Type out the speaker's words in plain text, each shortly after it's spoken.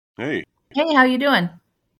Hey, Hey, how you doing?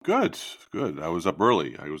 good, good. I was up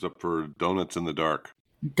early. I was up for donuts in the dark.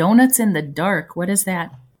 Donuts in the dark. What is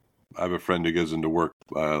that? I have a friend who goes into work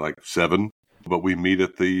like 7, but we meet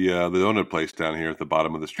at the donut place down here at the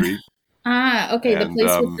bottom of the street. Ah, okay, the And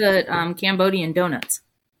place with the Cambodian donuts.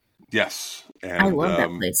 yes, I love that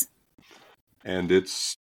place. and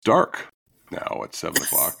it's dark now at 7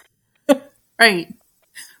 o'clock. Right.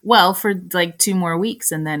 Well, for like 2 more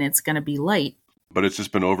weeks, and then it's gonna be light. But it's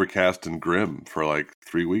just been overcast and grim for like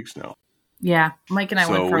 3 weeks now. Yeah, Mike and I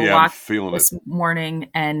went So for a yeah, I'm walk feeling it. this morning,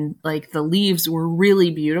 and like the leaves were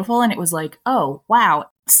really beautiful, and it was like, oh wow,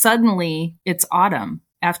 suddenly it's autumn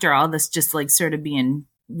after all this just like sort of being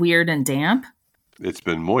weird and damp. It's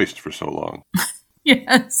been moist for so long,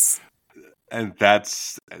 Yes, and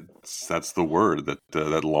that's the word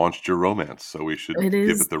that launched your romance. So we should it give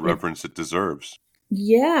is. it the reverence it deserves.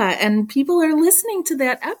 Yeah, and people are listening to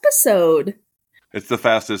that episode. It's the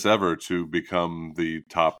fastest ever to become the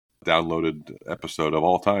top downloaded episode of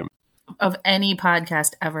all time. Of any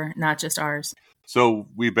podcast ever, not just ours. So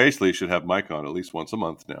we basically should have Mike on at least once a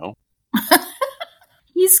month now.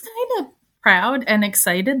 He's kind of proud and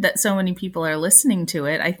excited that so many people are listening to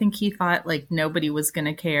it. I think he thought like nobody was going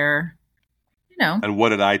to care. You know, And what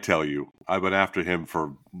did I tell you? I've been after him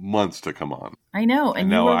for months to come on. I know, And and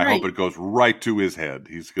you now were I right. hope it goes right to his head.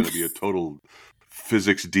 He's going to be a total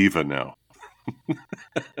physics diva now.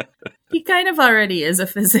 He kind of already is a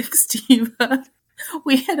physics diva.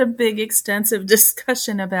 We had a big, extensive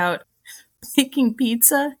discussion about baking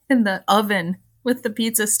pizza in the oven with the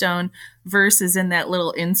pizza stone versus in that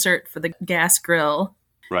little insert for the gas grill.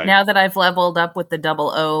 Right. Now that I've leveled up with the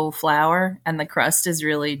double O flour and the crust is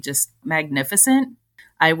really just magnificent,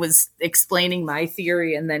 I was explaining my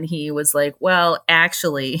theory and then he was like, well,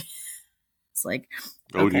 actually, it's like,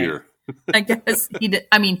 Oh, okay, dear. I guess he did.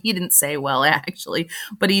 I mean, he didn't say, well, actually,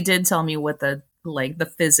 but he did tell me what the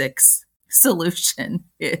physics solution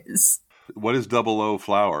is. What is double O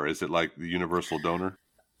flour? Is it like the universal donor?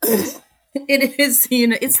 It is,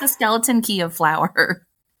 it's the skeleton key of flour.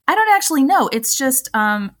 I don't actually know. It's just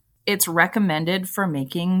it's recommended for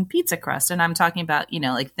making pizza crust and I'm talking about,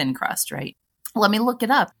 like thin crust, right? Let me look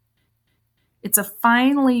it up. It's a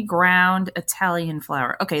finely ground Italian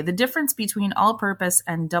flour. Okay, the difference between all purpose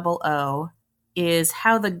and double O is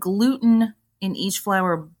how the gluten in each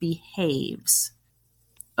flour behaves.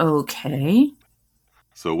 Okay.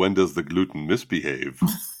 So when does the gluten misbehave?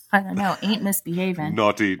 I don't know. Ain't misbehaving.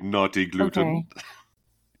 Naughty, naughty gluten. Okay.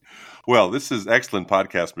 Well, this is excellent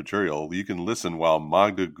podcast material. You can listen while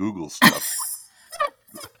Magda Googles stuff.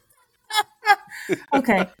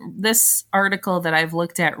 Okay. This article that I've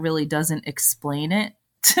looked at really doesn't explain it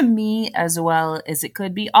to me as well as it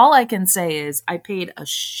could be. All I can say is I paid a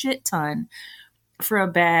shit ton for a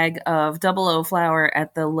bag of double O flour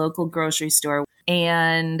at the local grocery store.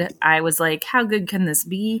 And I was like, how good can this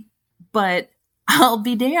be? But I'll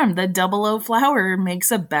be damned. The double O flour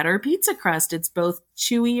makes a better pizza crust. It's both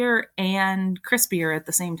chewier and crispier at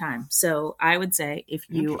the same time. So I would say if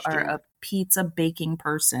you are Interesting. a pizza baking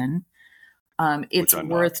person, it's Which I'm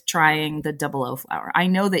worth trying the double O flour. I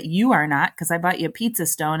know that you are not because I bought you a pizza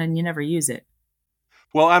stone and you never use it.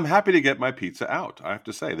 Well, I'm happy to get my pizza out. I have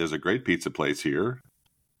to say, there's a great pizza place here,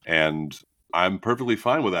 and I'm perfectly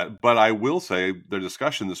fine with that. But I will say the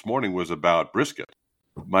discussion this morning was about brisket.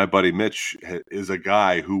 My buddy Mitch is a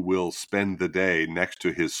guy who will spend the day next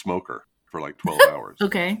to his smoker for like 12 hours.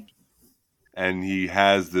 Okay. And he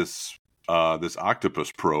has this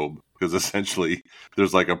octopus probe, because essentially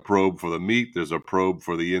there's like a probe for the meat, there's a probe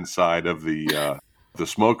for the inside of the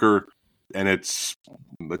smoker, and it's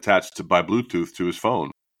attached by Bluetooth to his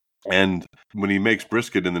phone. And when he makes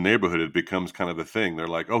brisket in the neighborhood, it becomes kind of a thing. They're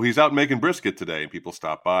like, "Oh, he's out making brisket today," and people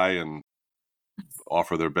stop by and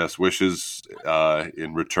offer their best wishes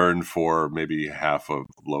in return for maybe half a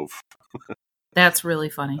loaf. That's really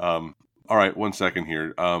funny. All right, 1 second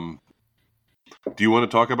here. Do you want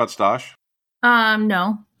to talk about Stosh?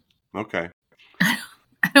 No, Okay, I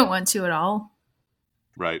don't want to at all.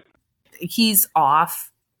 right. He's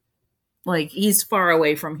off. Like, he's far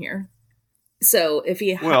away from here. So if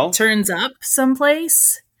he turns up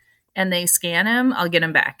someplace and they scan him, I'll get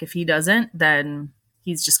him back. If he doesn't, then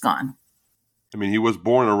he's just gone. I mean, he was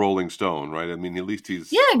born a Rolling Stone, right? I mean, at least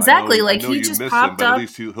he's... Yeah, exactly. I know he you just miss popped him, but up. at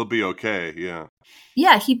least he'll be okay, yeah.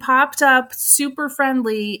 Yeah, he popped up super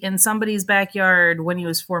friendly in somebody's backyard when he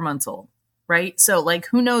was 4 months old, right? So, like,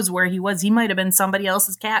 who knows where he was? He might have been somebody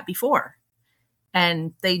else's cat before,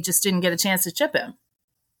 and they just didn't get a chance to chip him.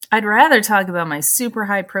 I'd rather talk about my super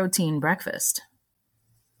high protein breakfast.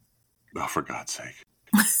 Oh, for God's sake.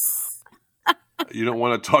 You don't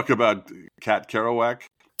want to talk about Cat Kerouac?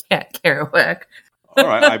 Cat Kerouac. All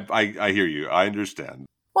right, I hear you. I understand.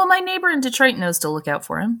 Well, my neighbor in Detroit knows to look out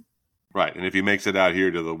for him. Right, and if he makes it out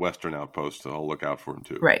here to the Western Outpost, I'll look out for him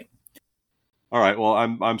too. Right. All right. Well,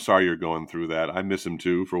 I'm sorry you're going through that. I miss him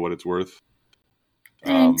too, for what it's worth.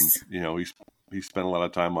 Thanks. He spent a lot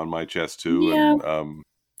of time on my chest too, Yeah. and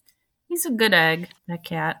He's a good egg, that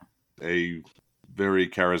cat. a very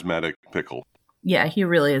charismatic pickle. Yeah, he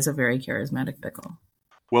really is a very charismatic pickle.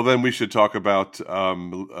 Well, then we should talk about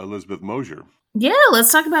Elizabeth Mosier. Yeah,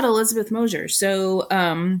 let's talk about Elizabeth Mosier. So,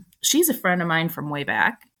 she's a friend of mine from way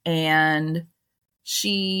back, and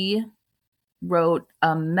she wrote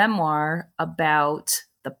a memoir about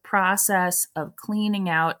the process of cleaning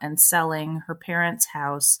out and selling her parents'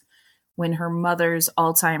 house when her mother's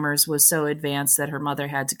Alzheimer's was so advanced that her mother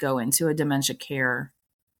had to go into a dementia care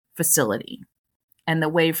facility. And the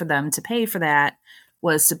way for them to pay for that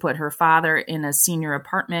was to put her father in a senior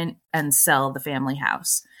apartment and sell the family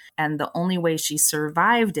house. And the only way she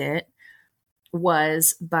survived it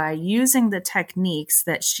was by using the techniques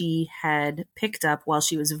that she had picked up while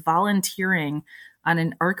she was volunteering on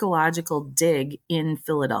an archaeological dig in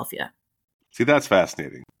Philadelphia. See, that's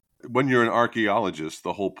fascinating. When you're an archaeologist,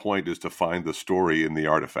 the whole point is to find the story in the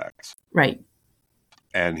artifacts. Right.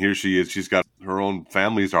 And here she is. She's got her own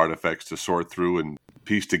family's artifacts to sort through and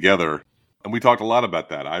piece together. And we talked a lot about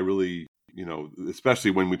that. I really,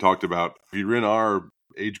 especially when we talked about if you're in our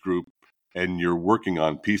age group and you're working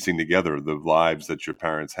on piecing together the lives that your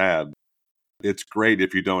parents had, it's great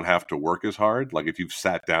if you don't have to work as hard. Like if you've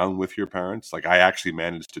sat down with your parents, like I actually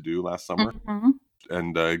managed to do last summer,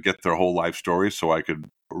 and get their whole life stories so I could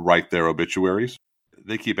write their obituaries.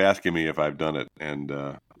 They keep asking me if I've done it, and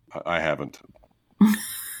I haven't.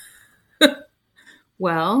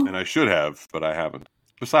 Well, and I should have, but I haven't.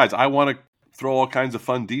 Besides, I want to throw all kinds of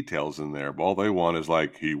fun details in there. All they want is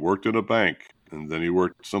like, he worked in a bank, and then he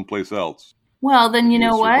worked someplace else. Well, then you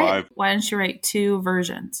know what? Survived. Why don't you write 2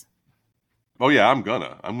 versions? Oh, yeah, I'm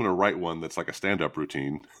gonna write one that's like a stand-up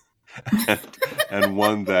routine, and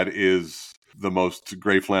one that is the most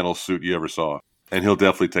gray flannel suit you ever saw. And he'll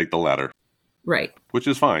definitely take the latter. Right. Which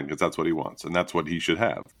is fine, because that's what he wants, and that's what he should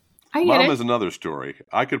have. I get Mom it. is another story.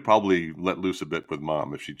 I could probably let loose a bit with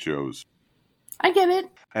Mom if she chose. I get it.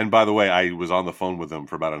 And by the way, I was on the phone with them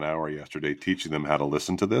for about an hour yesterday, teaching them how to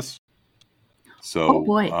listen to this. So, oh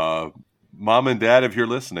boy. Mom and Dad, if you're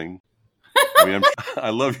listening, I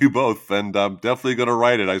love you both, and I'm definitely going to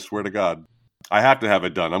write it, I swear to God. I have to have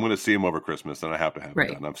it done. I'm going to see him over Christmas, and I have to have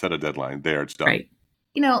it done. I've set a deadline. There, it's done. Right.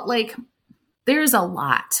 There's a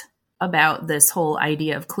lot about this whole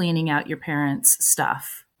idea of cleaning out your parents'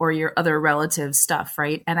 stuff or your other relatives' stuff,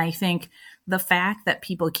 right? And I think the fact that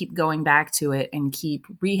people keep going back to it and keep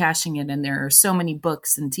rehashing it, and there are so many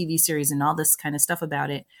books and TV series and all this kind of stuff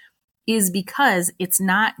about it, is because it's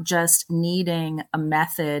not just needing a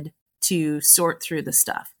method to sort through the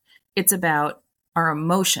stuff. It's about our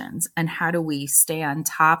emotions and how do we stay on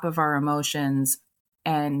top of our emotions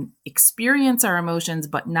and experience our emotions,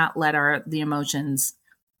 but not let the emotions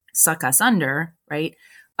suck us under, right?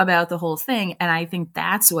 About the whole thing. And I think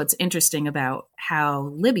that's what's interesting about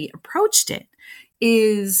how Libby approached it,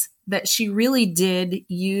 is that she really did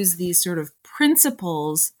use these sort of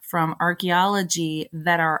principles from archaeology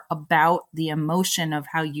that are about the emotion of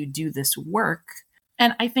how you do this work.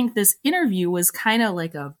 And I think this interview was kind of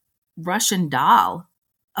like a Russian doll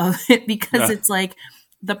of it, because it's like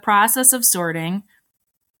the process of sorting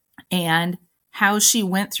and how she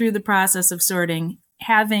went through the process of sorting,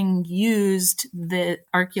 having used the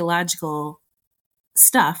archaeological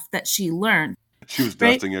stuff that she learned. She was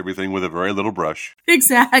dusting everything with a very little brush.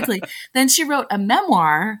 Exactly. Then she wrote a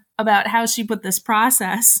memoir about how she put this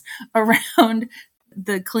process around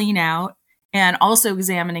the clean out and also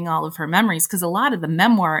examining all of her memories, because a lot of the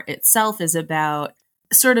memoir itself is about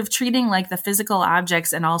sort of treating like the physical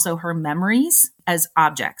objects and also her memories as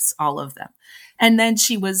objects, all of them. And then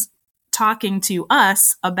she was talking to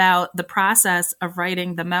us about the process of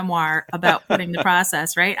writing the memoir, about putting the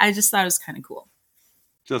process, right? I just thought it was kind of cool.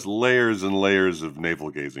 Just layers and layers of navel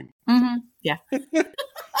gazing. Mm-hmm. Yeah.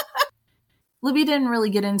 Libby didn't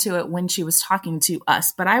really get into it when she was talking to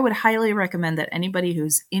us, but I would highly recommend that anybody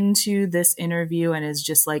who's into this interview and is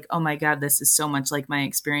just like, oh my God, this is so much like my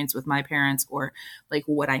experience with my parents, or like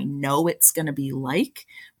what I know it's going to be like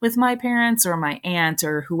with my parents or my aunt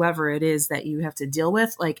or whoever it is that you have to deal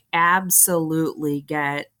with, like absolutely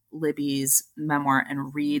get Libby's memoir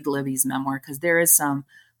and read Libby's memoir, because there is some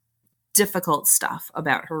difficult stuff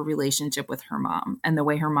about her relationship with her mom and the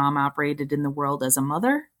way her mom operated in the world as a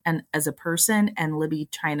mother and as a person, and Libby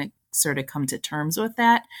trying to sort of come to terms with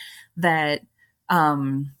that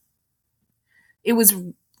it was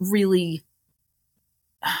really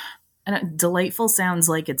delightful sounds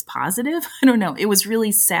like it's positive. I don't know. It was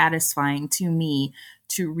really satisfying to me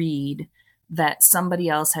to read that somebody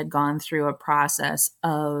else had gone through a process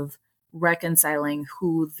of reconciling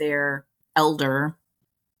who their elder,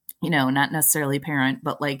 not necessarily parent,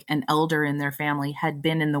 but like an elder in their family had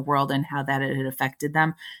been in the world and how that had affected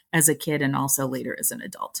them as a kid and also later as an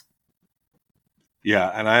adult. Yeah,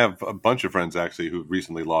 and I have a bunch of friends actually who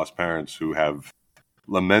recently lost parents who have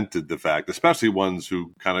lamented the fact, especially ones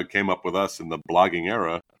who kind of came up with us in the blogging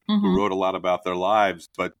era, who wrote a lot about their lives,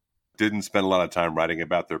 but didn't spend a lot of time writing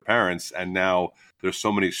about their parents. And now there's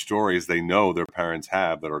so many stories they know their parents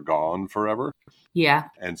have that are gone forever. Yeah.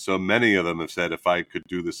 And so many of them have said, if I could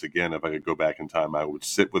do this again, if I could go back in time, I would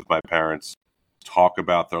sit with my parents, talk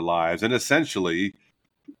about their lives, and essentially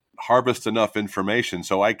harvest enough information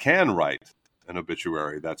so I can write an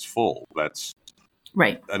obituary that's full. That's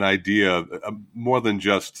right. An idea more than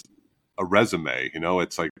just a resume.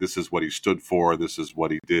 It's like, this is what he stood for. This is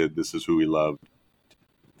what he did. This is who he loved.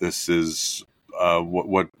 This is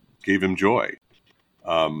what gave him joy.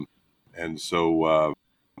 And so,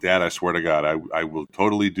 Dad, I swear to God, I will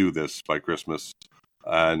totally do this by Christmas.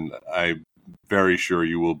 And I'm very sure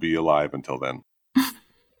you will be alive until then.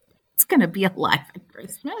 It's going to be alive at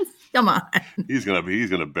Christmas. Come on. He's going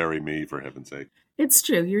to bury me, for heaven's sake. It's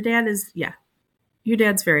true. Your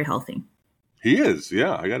dad's very healthy. He is.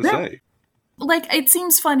 Yeah. I got to say. Like, it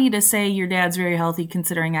seems funny to say your dad's very healthy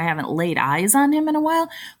considering I haven't laid eyes on him in a while,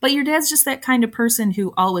 but your dad's just that kind of person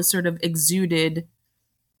who always sort of exuded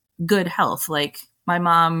good health. Like my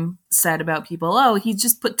mom said about people, oh, he's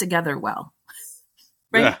just put together well.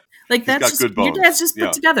 Right? Yeah, like that's just, good bones. Your dad's just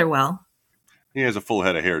put together well. He has a full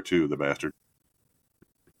head of hair too, the bastard.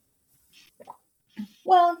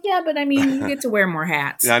 Well, yeah, but I mean, you get to wear more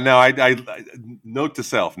hats. Yeah, no, I note to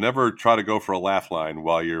self, never try to go for a laugh line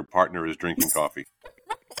while your partner is drinking coffee.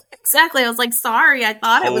 Exactly. I was like, sorry, I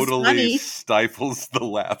thought it was funny. Totally stifles the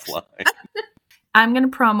laugh line. I'm going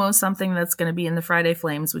to promo something that's going to be in the Friday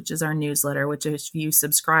Flames, which is our newsletter, which if you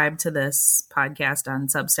subscribe to this podcast on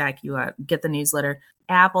Substack, you get the newsletter.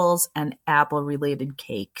 Apples and apple-related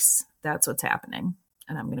cakes. That's what's happening.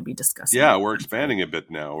 And I'm going to be discussing. Yeah, we're expanding a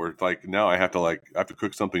bit now. We're like, now I have to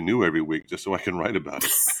cook something new every week just so I can write about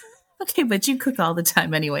it. Okay, but you cook all the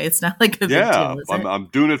time anyway. It's not like a big deal, is it? I'm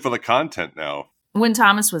doing it for the content now. When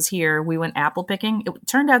Thomas was here, we went apple picking. It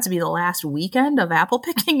turned out to be the last weekend of apple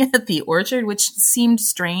picking at the orchard, which seemed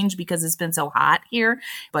strange because it's been so hot here,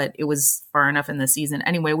 but it was far enough in the season.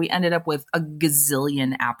 Anyway, we ended up with a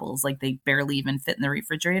gazillion apples. Like they barely even fit in the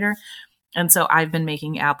refrigerator. And so I've been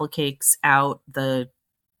making apple cakes out a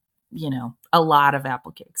lot of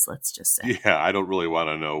apple cakes, let's just say. Yeah, I don't really want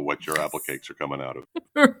to know what your apple cakes are coming out of.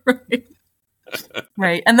 Right.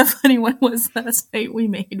 Right. And the funny one was last night we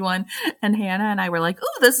made one and Hannah and I were like,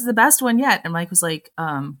 oh, this is the best one yet. And Mike was like,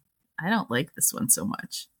 I don't like this one so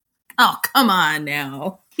much. Oh, come on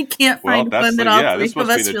now. You can't find one that all three of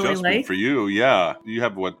us really like. For you, yeah. You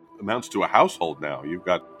have what amounts to a household now. You've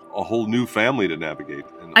got a whole new family to navigate.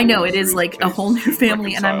 I know, it is like a whole new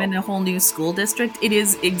family and I'm in a whole new school district. It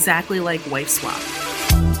is exactly like Wife Swap.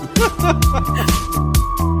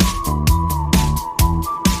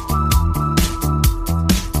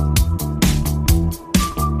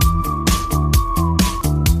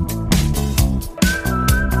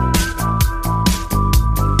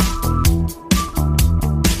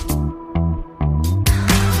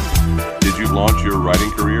 Did you launch your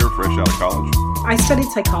writing career fresh out of college? I studied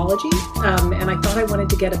psychology, and I thought I wanted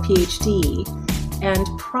to get a PhD. And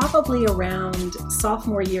probably around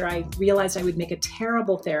sophomore year, I realized I would make a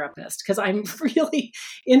terrible therapist because I'm really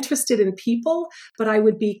interested in people, but I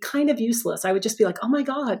would be kind of useless. I would just be like, oh my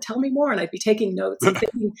God, tell me more. And I'd be taking notes and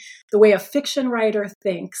thinking the way a fiction writer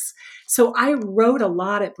thinks. So I wrote a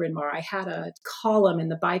lot at Bryn Mawr. I had a column in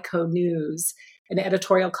the Bico News, an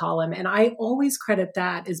editorial column, and I always credit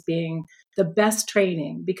that as being the best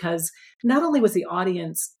training because not only was the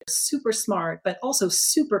audience super smart, but also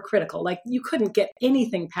super critical. Like you couldn't get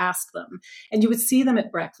anything past them. And you would see them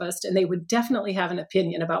at breakfast and they would definitely have an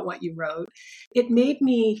opinion about what you wrote. It made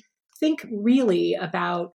me think really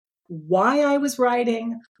about why I was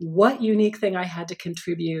writing, what unique thing I had to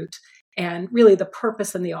contribute, and really the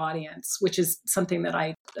purpose in the audience, which is something that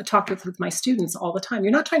I talk with my students all the time.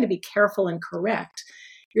 You're not trying to be careful and correct.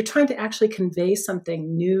 You're trying to actually convey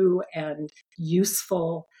something new and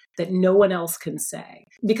useful that no one else can say.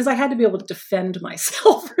 Because I had to be able to defend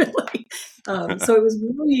myself, really. So it was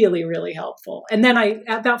really, really helpful. And then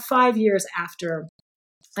about 5 years after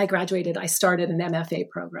I graduated, I started an MFA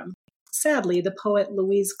program. sadly, the poet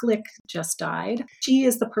Louise Glick just died. She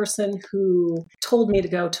is the person who told me to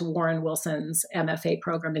go to Warren Wilson's MFA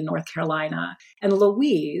program in North Carolina. And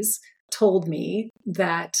Louise told me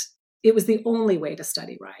that it was the only way to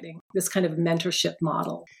study writing, this kind of mentorship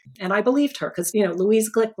model. And I believed her because, Louise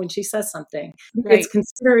Glick, when she says something, it's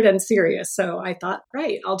considered and serious. So I thought,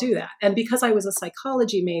 right, I'll do that. And because I was a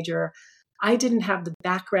psychology major, I didn't have the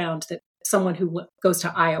background that someone who goes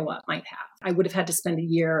to Iowa might have. I would have had to spend a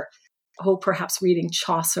year, perhaps reading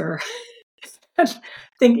Chaucer,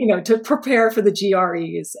 to prepare for the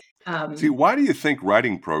GREs. See, why do you think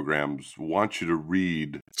writing programs want you to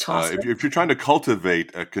read? If you're trying to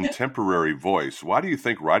cultivate a contemporary voice, why do you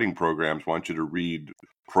think writing programs want you to read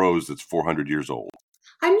prose that's 400 years old?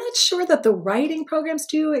 I'm not sure that the writing programs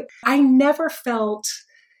do it. I never felt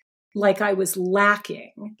like I was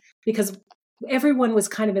lacking because everyone was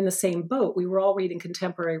kind of in the same boat. We were all reading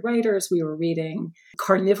contemporary writers. We were reading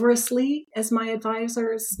carnivorously, as my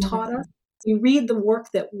advisors taught us. You read the work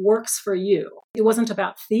that works for you. It wasn't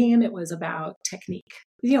about theme. It was about technique.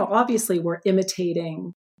 Obviously we're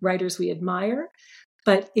imitating writers we admire,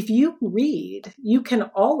 but if you read, you can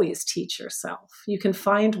always teach yourself. You can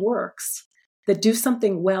find works that do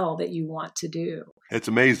something well that you want to do. It's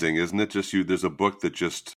amazing, isn't it? There's a book that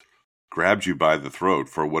just grabs you by the throat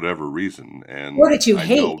for whatever reason. Or that you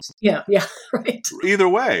hate. Yeah, right. Either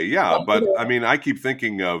way, yeah. But I keep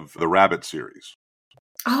thinking of the Rabbit series.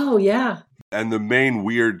 Oh, yeah. And the main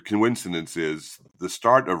weird coincidence is the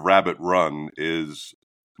start of Rabbit Run is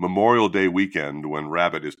Memorial Day weekend when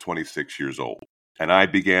Rabbit is 26 years old. And I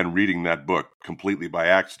began reading that book completely by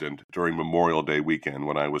accident during Memorial Day weekend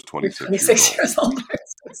when I was 26 years old.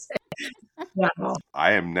 Wow.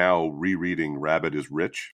 I am now rereading Rabbit is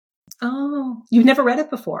Rich. Oh, you've never read it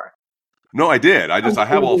before? No, I did. I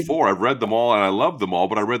have all four. I've read them all and I love them all,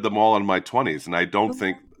 but I read them all in my 20s. And I don't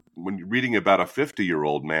think when you're reading about a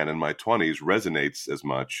 50-year-old man in my 20s resonates as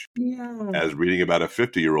much as reading about a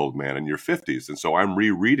 50-year-old man in your 50s. And so I'm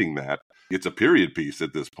rereading that. It's a period piece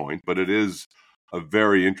at this point, but it is a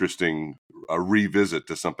very interesting revisit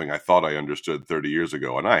to something I thought I understood 30 years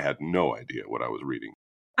ago, and I had no idea what I was reading.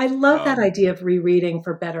 I love that idea of rereading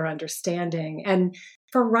for better understanding. And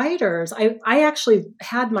for writers, I actually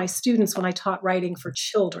had my students, when I taught writing for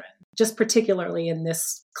children, just particularly in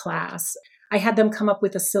this class, I had them come up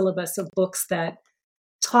with a syllabus of books that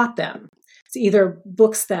taught them. It's either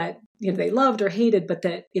books that they loved or hated, but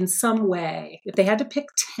that in some way, if they had to pick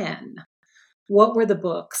 10, what were the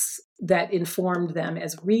books that informed them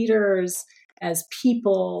as readers, as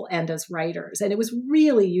people, and as writers? And it was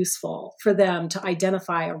really useful for them to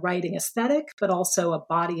identify a writing aesthetic, but also a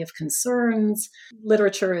body of concerns.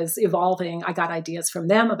 Literature is evolving. I got ideas from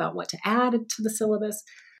them about what to add to the syllabus,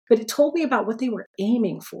 but it told me about what they were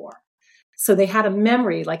aiming for. So they had a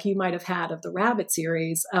memory, like you might have had of the Rabbit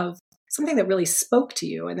series, of something that really spoke to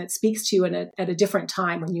you and that speaks to you at a different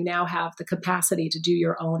time when you now have the capacity to do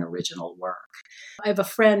your own original work. I have a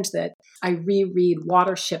friend that I reread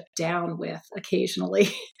Watership Down with occasionally.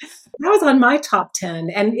 That was on my top 10,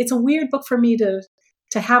 and it's a weird book for me to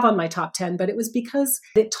have on my top 10, but it was because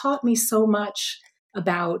it taught me so much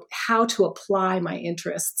about how to apply my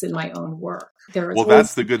interests in my own work.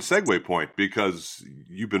 That's the good segue point, because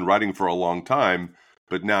you've been writing for a long time,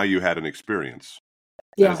 but now you had an experience.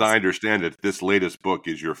 Yes. As I understand it, this latest book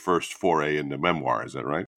is your first foray into memoir. Is that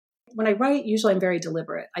right? When I write, usually I'm very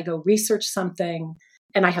deliberate. I go research something,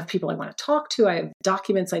 and I have people I want to talk to. I have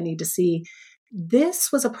documents I need to see.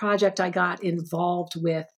 This was a project I got involved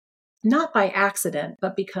with, not by accident,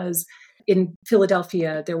 but because in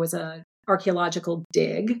Philadelphia, there was an archaeological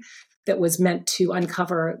dig that was meant to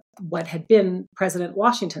uncover what had been President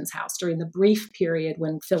Washington's house during the brief period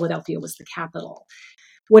when Philadelphia was the capital.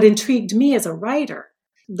 What intrigued me as a writer,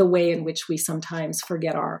 the way in which we sometimes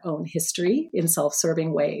forget our own history in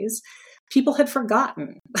self-serving ways, people had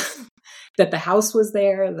forgotten that the house was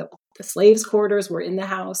there, the slaves' quarters were in the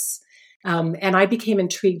house. And I became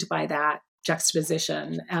intrigued by that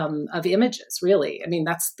juxtaposition of images, really. I mean,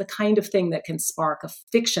 that's the kind of thing that can spark a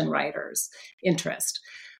fiction writer's interest.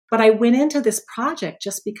 But I went into this project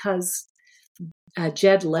just because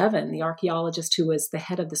Jed Levin, the archaeologist who was the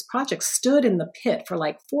head of this project, stood in the pit for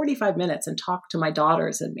like 45 minutes and talked to my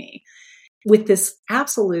daughters and me with this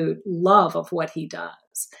absolute love of what he does.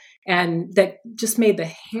 And that just made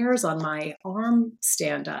the hairs on my arm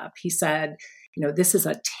stand up. He said, this is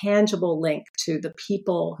a tangible link to the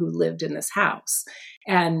people who lived in this house.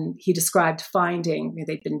 And he described finding,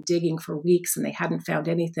 they'd been digging for weeks and they hadn't found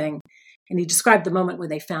anything. And he described the moment when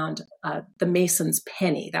they found the mason's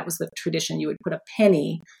penny. That was the tradition. You would put a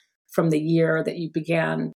penny from the year that you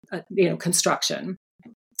began, construction.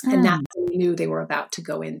 And that's when we knew they were about to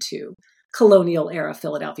go into colonial era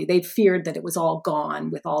Philadelphia. They feared that it was all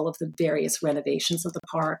gone with all of the various renovations of the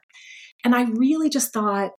park. And I really just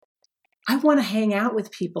thought, I want to hang out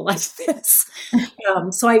with people like this.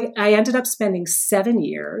 So I ended up spending 7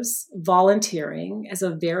 years volunteering as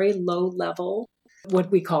a very low level,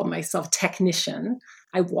 what we call myself, technician.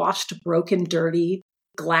 I washed broken, dirty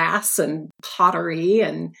glass and pottery.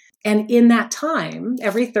 And in that time,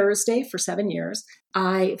 every Thursday for 7 years,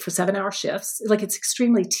 for 7-hour shifts, like it's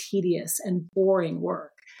extremely tedious and boring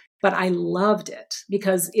work. But I loved it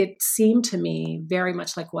because it seemed to me very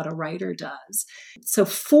much like what a writer does. So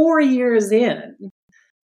 4 years in,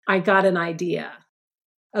 I got an idea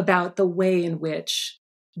about the way in which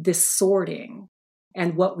this sorting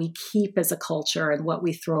and what we keep as a culture and what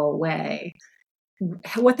we throw away,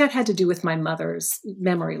 what that had to do with my mother's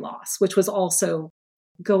memory loss, which was also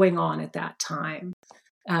going on at that time.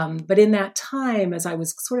 But in that time, as I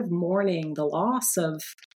was sort of mourning the loss of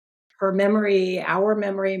her memory, our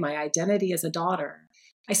memory, my identity as a daughter,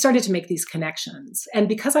 I started to make these connections. And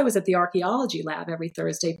because I was at the archaeology lab every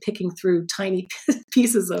Thursday, picking through tiny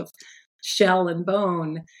pieces of shell and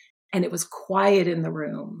bone, and it was quiet in the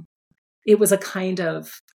room, it was a kind of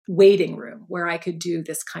waiting room where I could do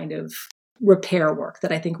this kind of repair work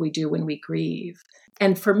that I think we do when we grieve.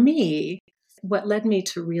 And for me, what led me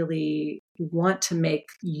to really want to make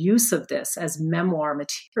use of this as memoir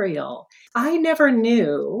material, I never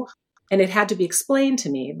knew, and it had to be explained to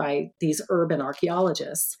me by these urban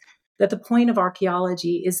archaeologists, that the point of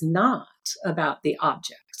archaeology is not about the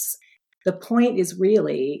objects. The point is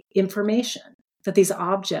really information, that these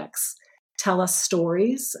objects tell us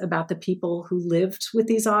stories about the people who lived with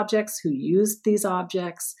these objects, who used these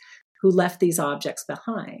objects, who left these objects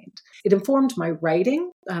behind. It informed my writing.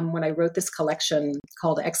 When I wrote this collection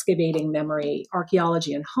called Excavating Memory,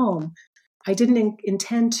 Archaeology and Home, I didn't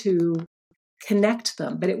intend to connect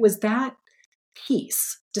them, but it was that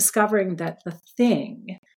piece, discovering that the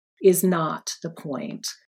thing is not the point,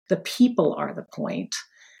 the people are the point,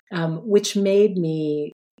 which made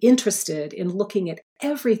me interested in looking at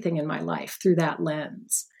everything in my life through that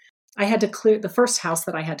lens. I had to clear, the first house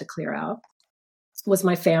that I had to clear out was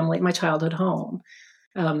my family, my childhood home.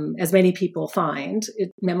 As many people find,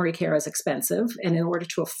 memory care is expensive. And in order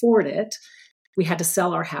to afford it, we had to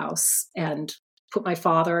sell our house and put my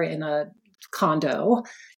father in a condo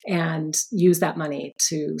and use that money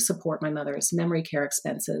to support my mother's memory care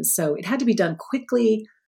expenses. So it had to be done quickly,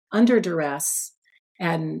 under duress,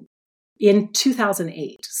 and in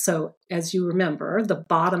 2008. So as you remember, the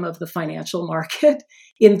bottom of the financial market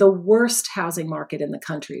in the worst housing market in the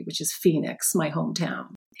country, which is Phoenix, my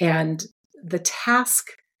hometown. And the task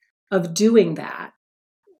of doing that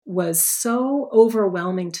was so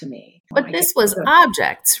overwhelming to me. But this was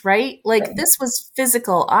objects, right? Like this was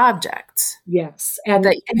physical objects. Yes. And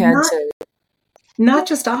that you had not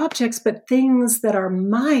just objects, but things that are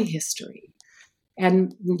my history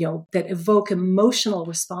and, that evoke emotional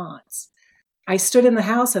response. I stood in the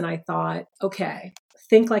house and I thought, okay,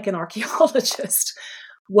 think like an archaeologist.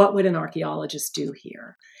 What would an archaeologist do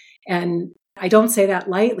here? And I don't say that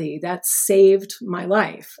lightly. That saved my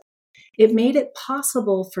life. It made it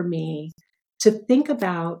possible for me to think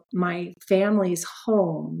about my family's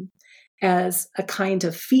home as a kind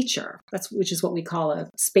of feature, which is what we call a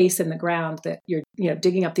space in the ground that you're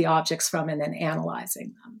digging up the objects from and then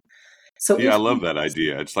analyzing them. So I love that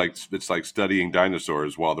idea. It's like studying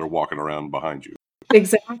dinosaurs while they're walking around behind you.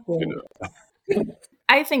 Exactly.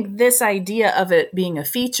 I think this idea of it being a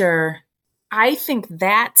feature, I think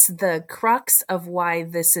that's the crux of why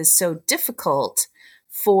this is so difficult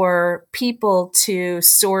for people to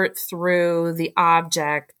sort through the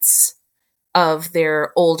objects of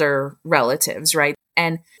their older relatives, right?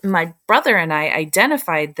 And my brother and I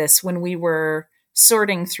identified this when we were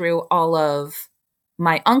sorting through all of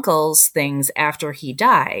my uncle's things after he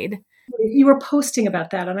died. You were posting about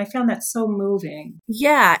that, and I found that so moving.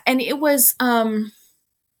 Yeah, and it was, I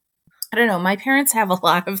don't know, my parents have a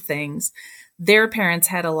lot of things. Their parents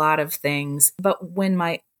had a lot of things. But when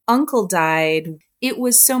my uncle died, it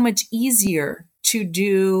was so much easier to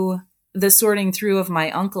do the sorting through of my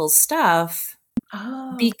uncle's stuff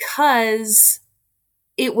because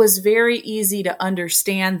it was very easy to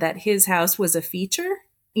understand that his house was a feature.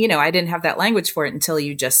 I didn't have that language for it until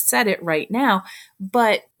you just said it right now,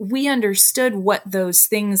 but we understood what those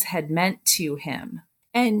things had meant to him.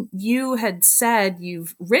 And you had said,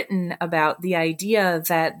 you've written about the idea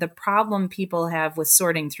that the problem people have with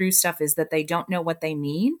sorting through stuff is that they don't know what they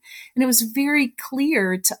mean. And it was very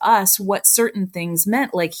clear to us what certain things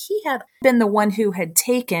meant. Like he had been the one who had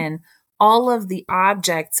taken all of the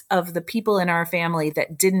objects of the people in our family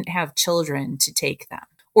that didn't have children to take them,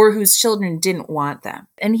 or whose children didn't want them.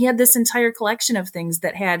 And he had this entire collection of things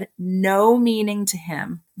that had no meaning to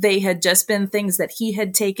him. They had just been things that he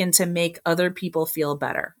had taken to make other people feel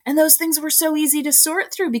better. And those things were so easy to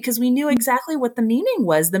sort through because we knew exactly what the meaning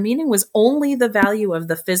was. The meaning was only the value of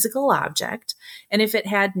the physical object. And if it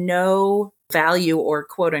had no value or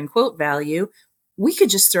quote unquote value, we could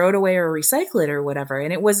just throw it away or recycle it or whatever.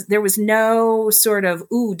 And there was no sort of,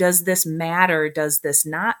 ooh, does this matter? Does this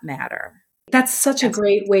not matter? That's such a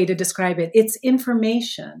great way to describe it. It's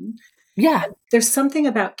information. Yeah. There's something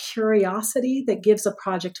about curiosity that gives a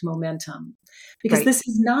project momentum, because this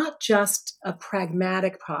is not just a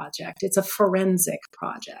pragmatic project. It's a forensic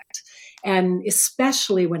project. And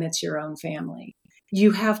especially when it's your own family,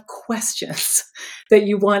 you have questions that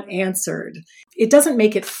you want answered. It doesn't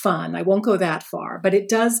make it fun. I won't go that far, but it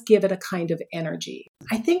does give it a kind of energy.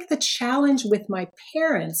 I think the challenge with my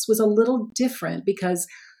parents was a little different because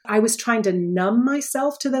I was trying to numb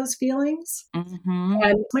myself to those feelings. Mm-hmm.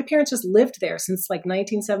 And my parents just lived there since like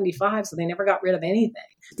 1975, so they never got rid of anything.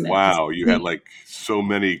 Wow, you had like so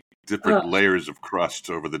many different layers of crust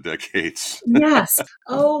over the decades. Yes.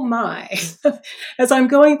 Oh my. As I'm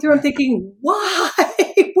going through, I'm thinking, why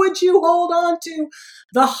would you hold on to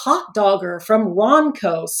the hot dogger from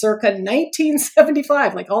Ronco circa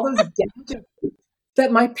 1975? Like all those gadgets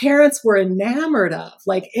that my parents were enamored of,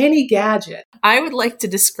 like any gadget. I would like to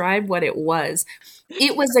describe what it was.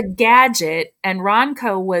 It was a gadget, and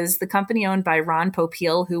Ronco was the company owned by Ron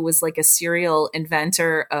Popeil, who was like a serial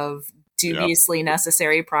inventor of dubiously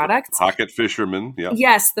necessary products. Pocket fisherman. Yeah.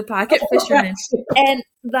 Yes, the pocket fisherman. And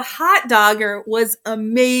the hot dogger was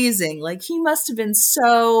amazing. Like he must have been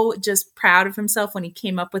so just proud of himself when he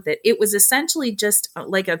came up with it. It was essentially just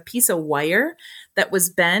like a piece of wire that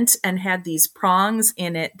was bent and had these prongs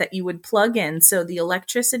in it that you would plug in. So the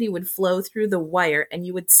electricity would flow through the wire and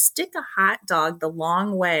you would stick a hot dog the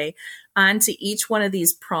long way onto each one of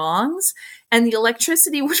these prongs, and the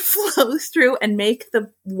electricity would flow through and make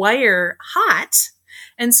the wire hot.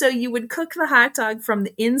 And so you would cook the hot dog from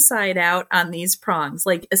the inside out on these prongs.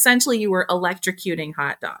 Like essentially you were electrocuting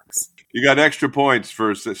hot dogs. You got extra points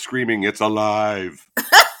for screaming, "It's alive."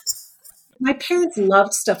 My parents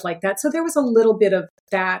loved stuff like that. So there was a little bit of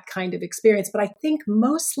that kind of experience. But I think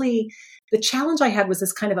mostly the challenge I had was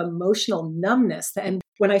this kind of emotional numbness. And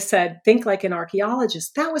when I said, think like an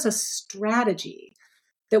archaeologist, that was a strategy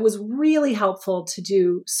that was really helpful to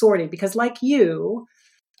do sorting. Because like you,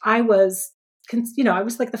 I was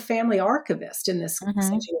like the family archivist in this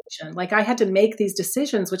situation. Like I had to make these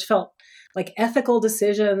decisions, which felt like ethical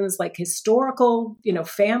decisions, like historical,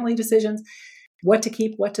 family decisions. What to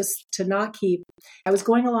keep, what to not keep. I was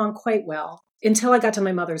going along quite well until I got to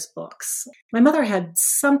my mother's books. My mother had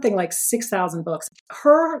something like 6,000 books.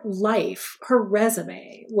 Her life, her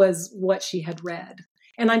resume was what she had read.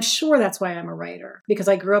 And I'm sure that's why I'm a writer, because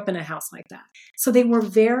I grew up in a house like that. So they were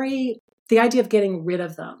the idea of getting rid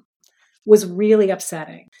of them was really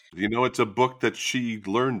upsetting. It's a book that she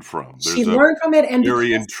learned from. She learned from it. And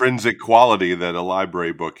very intrinsic quality that a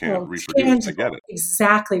library book can't reproduce. I get it.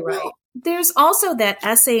 Exactly right. There's also that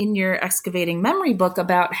essay in your Excavating Memory book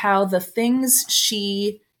about how the things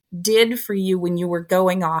she did for you when you were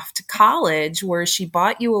going off to college, where she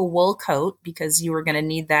bought you a wool coat because you were going to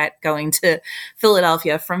need that going to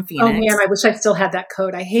Philadelphia from Phoenix. Oh man, I wish I still had that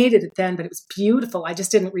coat. I hated it then, but it was beautiful. I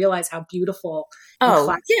just didn't realize how beautiful.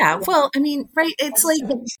 Oh yeah. Well, I mean, right. It's like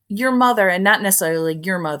your mother, and not necessarily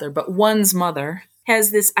your mother, but one's mother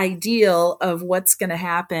has this ideal of what's going to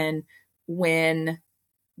happen when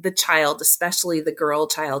the child, especially the girl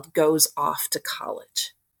child, goes off to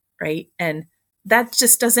college. Right. And that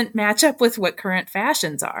just doesn't match up with what current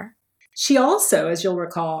fashions are. She also, as you'll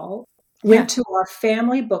recall, went to our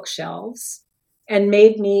family bookshelves and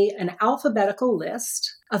made me an alphabetical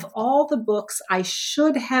list of all the books I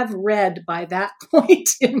should have read by that point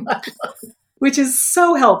in my life, which is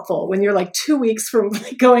so helpful when you're like 2 weeks from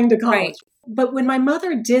going to college. Right. But when my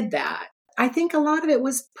mother did that, I think a lot of it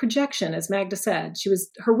was projection, as Magda said.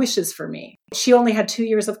 Her wishes for me. She only had 2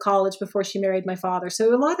 years of college before she married my father.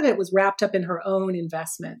 So a lot of it was wrapped up in her own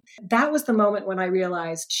investment. That was the moment when I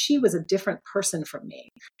realized she was a different person from me.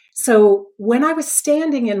 So when I was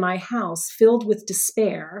standing in my house filled with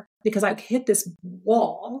despair because I hit this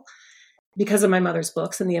wall because of my mother's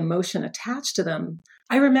books and the emotion attached to them,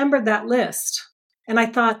 I remembered that list. And I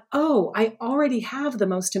thought, oh, I already have the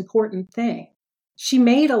most important thing. She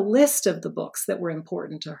made a list of the books that were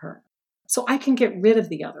important to her, so I can get rid of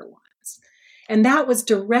the other ones. And that was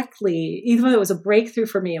directly, even though it was a breakthrough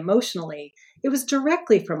for me emotionally, it was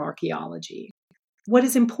directly from archaeology. what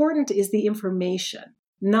is important is the information,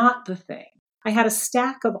 not the thing. I had a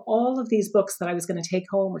stack of all of these books that I was going to take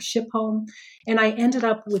home or ship home, and I ended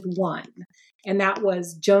up with one. And that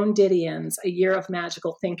was Joan Didion's A Year of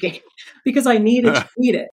Magical Thinking, because I needed to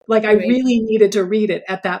read it. Like I really needed to read it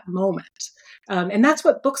at that moment. And that's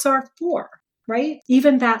what books are for, right?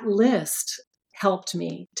 Even that list helped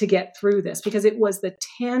me to get through this because it was the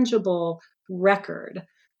tangible record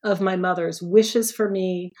of my mother's wishes for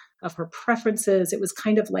me, of her preferences. It was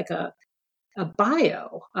kind of like a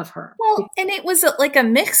bio of her. Well, and it was like a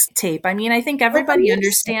mixtape. I mean, I think everybody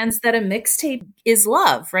understands that a mixtape is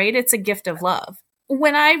love, right? It's a gift of love.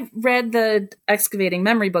 When I read the Excavating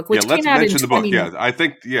Memory book, which came out in 20... the book. Yeah, I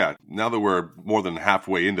think, now that we're more than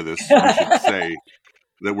halfway into this, I should say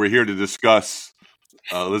that we're here to discuss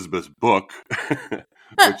Elizabeth's book,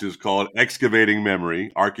 which is called Excavating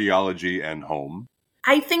Memory, Archaeology and Home.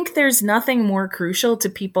 I think there's nothing more crucial to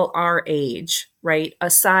people our age, right?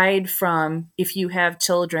 Aside from if you have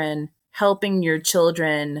children, helping your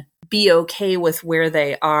children be okay with where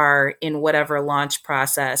they are in whatever launch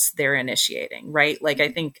process they're initiating, right? Like, I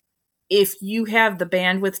think if you have the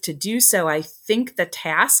bandwidth to do so, I think the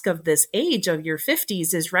task of this age of your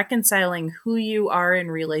 50s is reconciling who you are in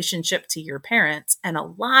relationship to your parents. And a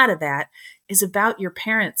lot of that is about your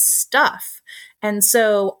parents' stuff. And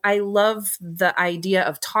so I love the idea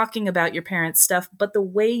of talking about your parents' stuff, but the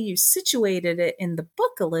way you situated it in the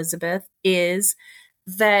book, Elizabeth, is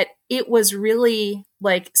that it was really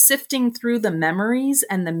like sifting through the memories,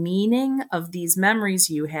 and the meaning of these memories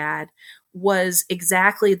you had was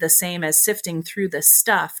exactly the same as sifting through the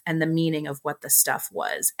stuff and the meaning of what the stuff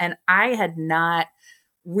was. And I had not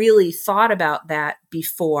really thought about that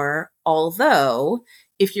before, although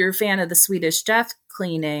if you're a fan of the Swedish death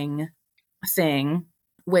cleaning thing,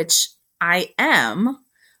 which I am,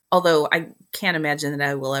 although I can't imagine that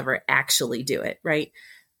I will ever actually do it, right?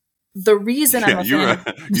 The reason I'm a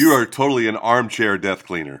fan... You are totally an armchair death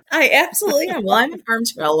cleaner. I absolutely am. Well, I'm an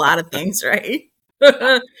armchair a lot of things, right?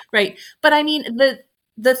 Right. But I mean,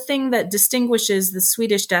 the thing that distinguishes the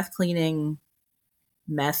Swedish death cleaning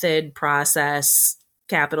method, process,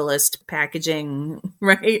 capitalist packaging,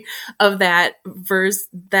 right, of that verse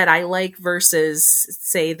that I like versus,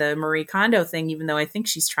 say, the Marie Kondo thing, even though I think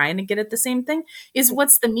she's trying to get at the same thing, is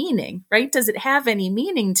what's the meaning, right? Does it have any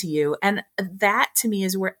meaning to you? And that, to me,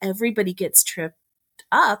 is where everybody gets tripped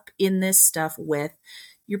up in this stuff with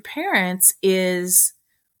your parents is,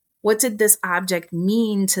 what did this object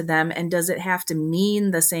mean to them? And does it have to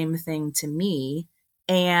mean the same thing to me?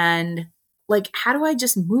 And like, how do I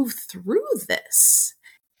just move through this?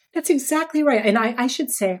 That's exactly right. And I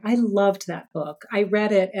should say, I loved that book. I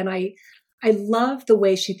read it and I love the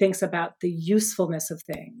way she thinks about the usefulness of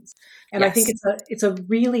things. And yes. I think it's a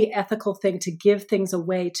really ethical thing to give things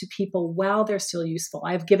away to people while they're still useful.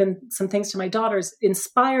 I've given some things to my daughters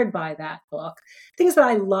inspired by that book, things that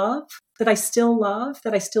I love, that I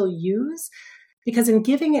still use. Because in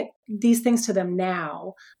giving these things to them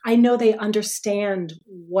now, I know they understand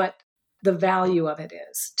what the value of it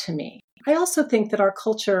is to me. I also think that our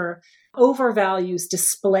culture overvalues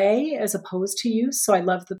display as opposed to use. So I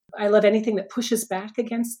love anything that pushes back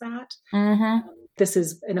against that. Mm-hmm. This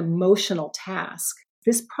is an emotional task.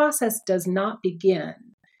 This process does not begin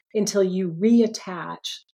until you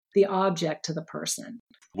reattach the object to the person.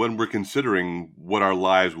 When we're considering what our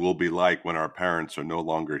lives will be like when our parents are no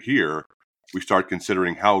longer here, we start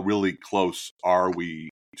considering how really close are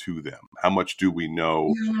we to them? How much do we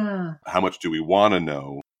know? Yeah. How much do we want to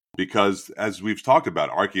know? Because as we've talked about,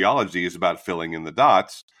 archaeology is about filling in the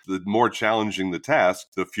dots. The more challenging the task,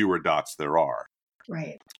 the fewer dots there are.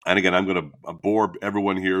 Right. And again, I'm going to bore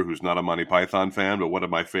everyone here who's not a Monty Python fan, but one of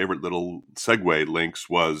my favorite little segue links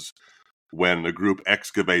was when a group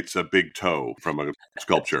excavates a big toe from a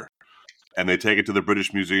sculpture. And they take it to the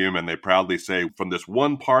British Museum and they proudly say, from this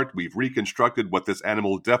one part, we've reconstructed what this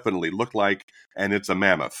animal definitely looked like, and it's a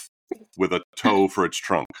mammoth with a toe for its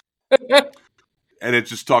trunk. And it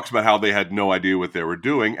just talks about how they had no idea what they were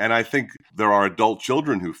doing. And I think there are adult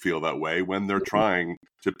children who feel that way when they're trying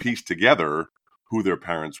to piece together who their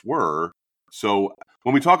parents were. So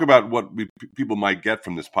when we talk about what people might get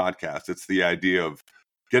from this podcast, it's the idea of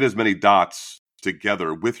get as many dots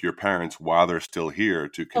together with your parents while they're still here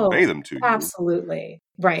to convey them to you. Absolutely.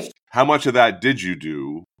 Right. How much of that did you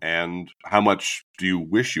do, and how much do you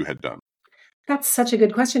wish you had done? That's such a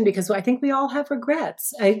good question, because I think we all have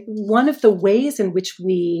regrets. One of the ways in which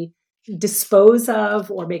we dispose of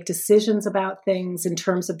or make decisions about things in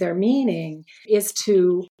terms of their meaning is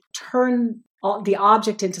to turn the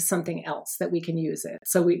object into something else that we can use it.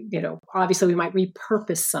 So obviously we might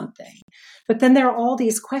repurpose something, but then there are all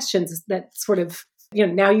these questions that sort of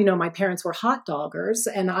now my parents were hot doggers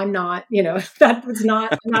and I'm not, that was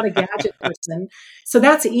not, I'm not a gadget person. So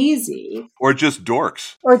that's easy. Or just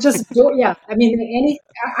dorks. Or just, yeah. I mean,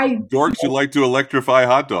 dorks who like to electrify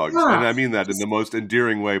hot dogs. Yeah. And I mean that in the most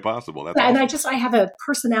endearing way possible. That's awesome. And I have a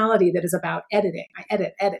personality that is about editing. I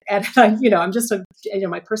edit. I'm just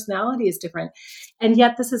my personality is different. And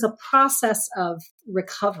yet this is a process of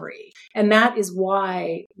recovery. And that is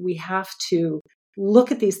why we have to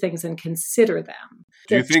look at these things and consider them.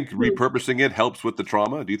 Do you think repurposing it helps with the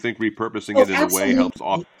trauma? Do you think repurposing it in absolutely. a way helps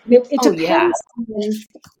off? It depends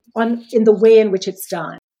on in the way in which it's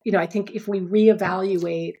done. I think if we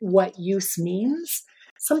reevaluate what use means,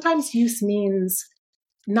 sometimes use means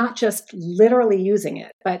not just literally using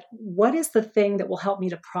it, but what is the thing that will help me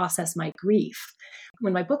to process my grief?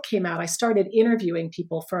 When my book came out, I started interviewing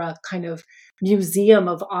people for a kind of museum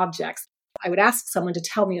of objects. I would ask someone to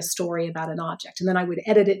tell me a story about an object, and then I would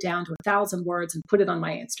edit it down to 1,000 words and put it on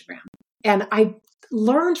my Instagram. And I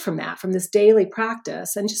learned from this daily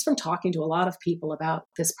practice, and just from talking to a lot of people about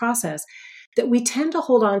this process, that we tend to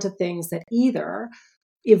hold on to things that either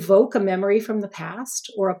evoke a memory from the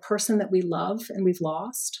past or a person that we love and we've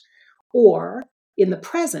lost, or in the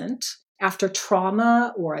present, after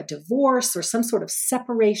trauma or a divorce or some sort of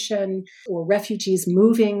separation or refugees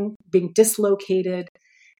moving, being dislocated,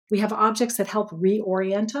 we have objects that help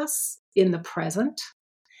reorient us in the present.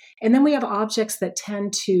 And then we have objects that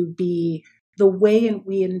tend to be the way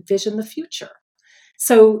we envision the future.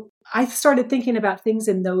 So I started thinking about things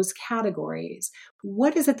in those categories.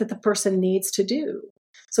 What is it that the person needs to do?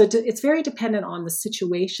 So it's very dependent on the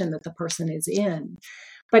situation that the person is in.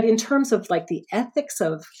 But in terms of like the ethics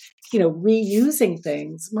of, reusing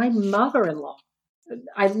things, my mother-in-law,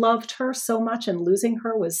 I loved her so much, and losing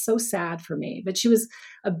her was so sad for me. But she was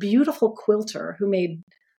a beautiful quilter who made,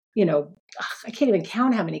 I can't even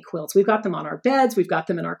count how many quilts. We've got them on our beds. We've got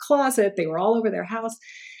them in our closet. They were all over their house.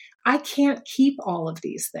 I can't keep all of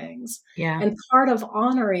these things. Yeah. And part of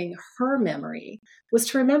honoring her memory was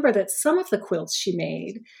to remember that some of the quilts she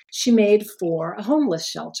made for a homeless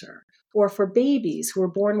shelter or for babies who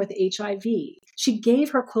were born with HIV. She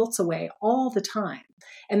gave her quilts away all the time.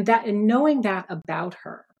 And knowing that about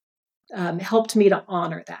her helped me to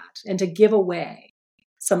honor that and to give away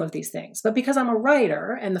some of these things. But because I'm a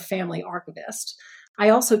writer and the family archivist, I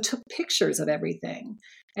also took pictures of everything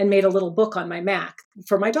and made a little book on my Mac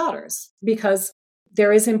for my daughters, because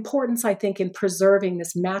there is importance, I think, in preserving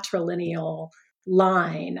this matrilineal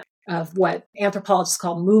line of what anthropologists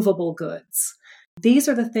call movable goods. These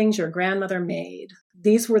are the things your grandmother made.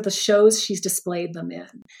 These were the shows she's displayed them in.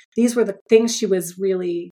 These were the things she was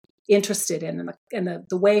really interested in and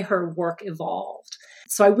the way her work evolved.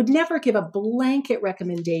 So I would never give a blanket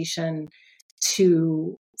recommendation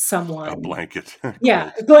to someone. A blanket.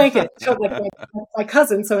 Yeah, a blanket. So like my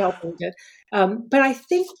cousin so helpfully did. But I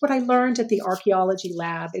think what I learned at the archaeology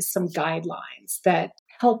lab is some guidelines that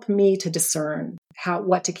help me to discern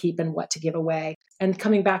what to keep and what to give away. And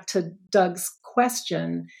coming back to Doug's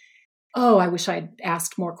question, I wish I'd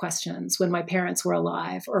asked more questions when my parents were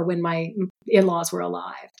alive or when my in-laws were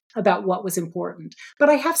alive about what was important. But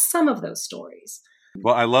I have some of those stories.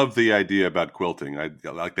 Well, I love the idea about quilting.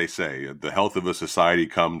 Like they say, the health of a society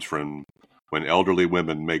comes from when elderly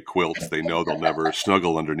women make quilts. They know they'll never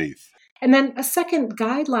snuggle underneath. And then a second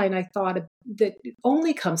guideline I thought that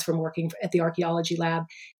only comes from working at the archaeology lab.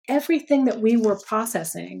 Everything that we were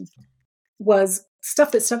processing was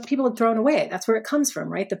stuff that people had thrown away. That's where it comes from,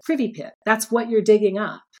 right? The privy pit. That's what you're digging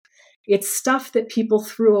up. It's stuff that people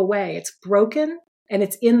threw away. It's broken and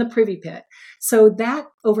it's in the privy pit. So that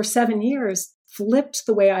over 7 years flipped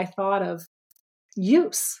the way I thought of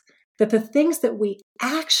use, that the things that we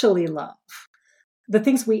actually love, the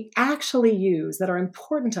things we actually use that are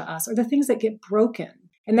important to us are the things that get broken.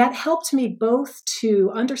 And that helped me both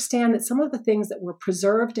to understand that some of the things that were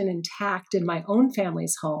preserved and intact in my own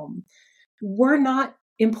family's home were not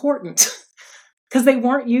important because they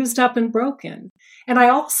weren't used up and broken. And I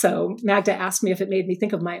also, Magda asked me if it made me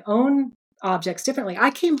think of my own objects differently. I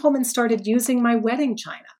came home and started using my wedding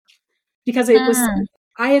china because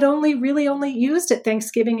I had only used it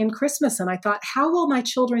Thanksgiving and Christmas. And I thought, how will my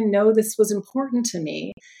children know this was important to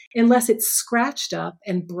me unless it's scratched up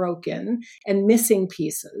and broken and missing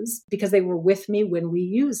pieces because they were with me when we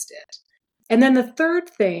used it? And then the third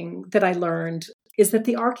thing that I learned is that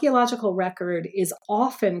the archaeological record is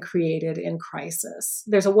often created in crisis.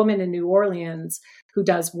 There's a woman in New Orleans who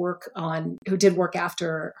did work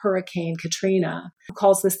after Hurricane Katrina, who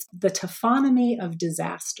calls this the taphonomy of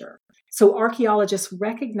disaster. So archaeologists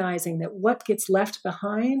recognizing that what gets left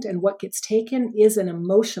behind and what gets taken is an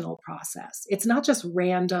emotional process. It's not just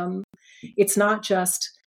random. It's not just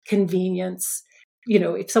convenience. You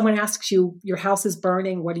know, if someone asks you, your house is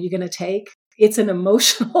burning, what are you going to take? It's an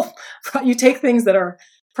emotional, you take things that are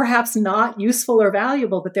perhaps not useful or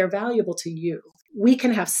valuable, but they're valuable to you. We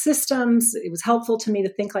can have systems. It was helpful to me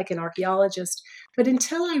to think like an archaeologist. But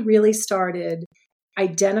until I really started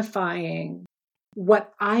identifying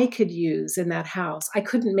what I could use in that house, I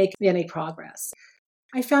couldn't make any progress.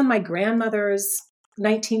 I found my grandmother's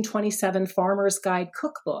 1927 Farmer's Guide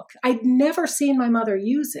cookbook. I'd never seen my mother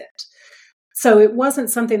use it. So it wasn't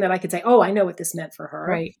something that I could say, oh, I know what this meant for her.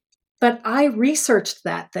 Right. But I researched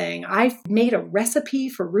that thing. I made a recipe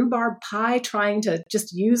for rhubarb pie, trying to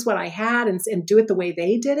just use what I had and do it the way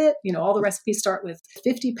they did it. You know, all the recipes start with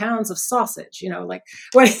 50 pounds of sausage, you know, like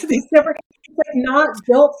what these never, not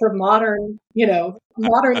built for modern, you know,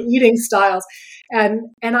 modern eating styles. And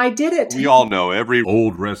I did it. We all know every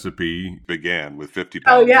old recipe began with 50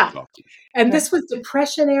 pounds of sausage. And this was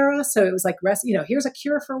Depression era. So it was like, you know, here's a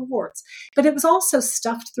cure for warts. But it was also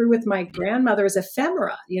stuffed through with my grandmother's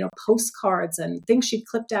ephemera, you know, postcards and things she'd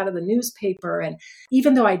clipped out of the newspaper. And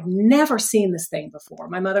even though I'd never seen this thing before,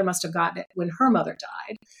 my mother must have gotten it when her mother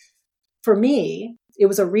died. For me, it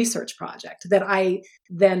was a research project that I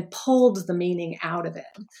then pulled the meaning out of it.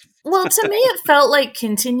 Well, to me, it felt like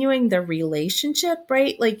continuing the relationship,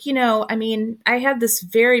 right? Like, you know, I mean, I had this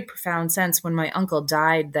very profound sense when my uncle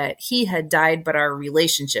died that he had died, but our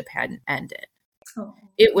relationship hadn't ended. Oh.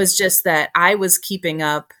 It was just that I was keeping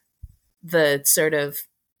up the sort of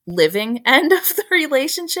living end of the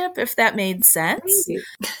relationship, if that made sense.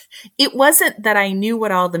 It wasn't that I knew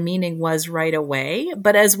what all the meaning was right away,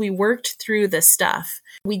 but as we worked through the stuff,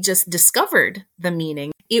 we just discovered the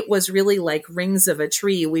meaning. It was really like rings of a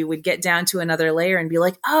tree. We would get down to another layer and be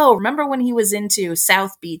like, oh, remember when he was into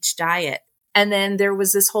South Beach diet? And then there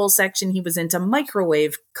was this whole section he was into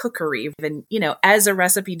microwave cookery. And, you know, as a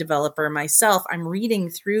recipe developer myself, I'm reading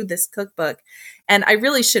through this cookbook and I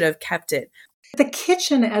really should have kept it. The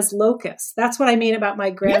kitchen as locus. That's what I mean about my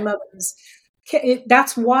grandmother's.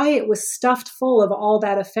 That's why it was stuffed full of all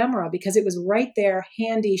that ephemera, because it was right there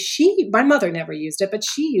handy. My mother never used it, but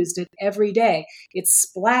she used it every day. It's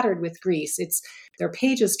splattered with grease. Their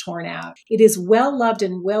pages torn out. It is well loved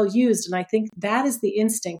and well used. And I think that is the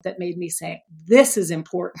instinct that made me say, this is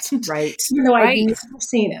important. Right. Even though I've never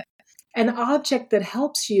seen it. An object that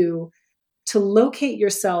helps you to locate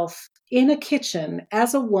yourself in a kitchen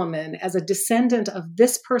as a woman, as a descendant of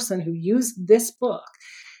this person who used this book.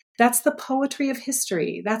 That's the poetry of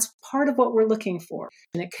history. That's part of what we're looking for.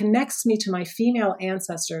 And it connects me to my female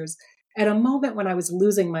ancestors at a moment when I was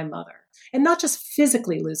losing my mother. And not just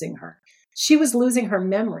physically losing her. She was losing her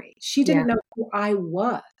memory. She didn't know who I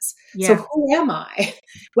was. Yeah. So who am I?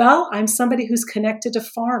 Well, I'm somebody who's connected to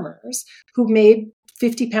farmers who made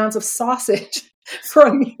 50 pounds of sausage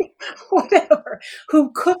for me, whatever,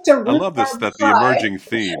 who cooked a I love this, that the emerging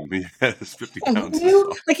theme is 50 pounds of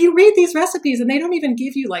sausage. Like you read these recipes and they don't even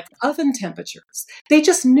give you like oven temperatures. They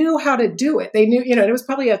just knew how to do it. They knew, you know, it was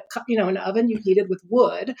probably an oven you heated with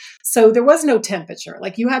wood. So there was no temperature.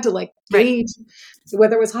 Like you had to like gauge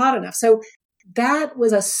whether it was hot enough. So that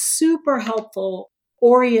was a super helpful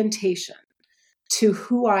orientation to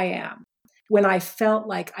who I am when I felt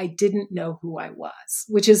like I didn't know who I was,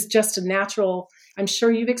 which is just a natural, I'm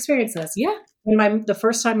sure you've experienced this. Yeah. When the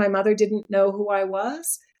first time my mother didn't know who I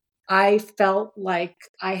was, I felt like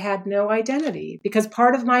I had no identity because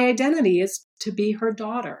part of my identity is to be her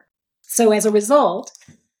daughter. So as a result,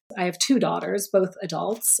 I have two daughters, both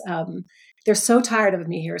adults. They're so tired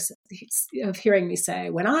of hearing me say,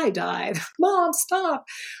 when I died, Mom, stop.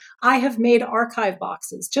 I have made archive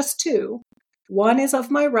boxes, just two. One is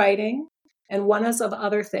of my writing and one is of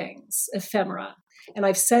other things, ephemera. And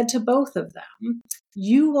I've said to both of them,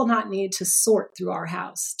 you will not need to sort through our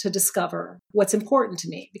house to discover what's important to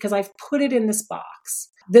me because I've put it in this box.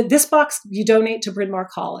 This box you donate to Bryn Mawr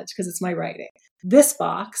College because it's my writing. This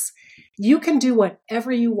box, you can do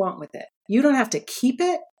whatever you want with it. You don't have to keep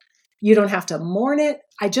it. You don't have to mourn it.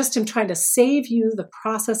 I just am trying to save you the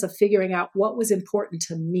process of figuring out what was important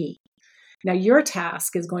to me. Now, your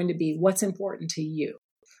task is going to be what's important to you.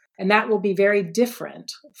 And that will be very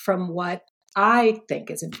different from what I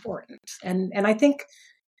think is important. And I think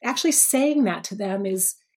actually saying that to them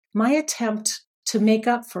is my attempt to make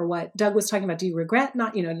up for what Doug was talking about. Do you regret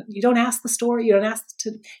not, you don't ask the story, you don't ask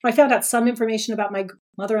to, I found out some information about my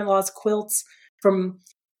mother-in-law's quilts from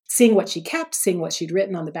seeing what she kept, seeing what she'd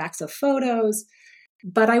written on the backs of photos.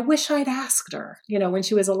 But I wish I'd asked her, when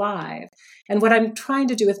she was alive. And what I'm trying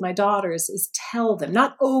to do with my daughters is tell them,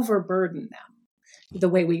 not overburden them the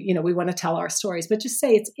way we want to tell our stories, but just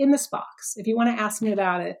say it's in this box. If you want to ask me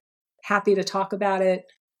about it, happy to talk about it.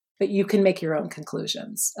 but you can make your own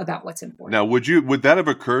conclusions about what's important. Now, would that have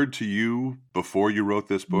occurred to you before you wrote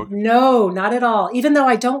this book? No, not at all. Even though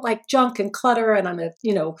I don't like junk and clutter, and I'm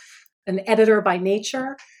an editor by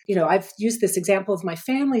nature. I've used this example of my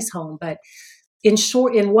family's home, but in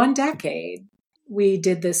 1 decade, we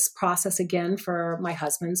did this process again for my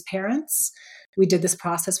husband's parents. We did this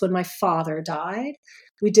process when my father died.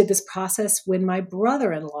 We did this process when my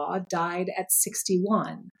brother-in-law died at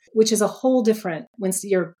 61, which is a whole different, when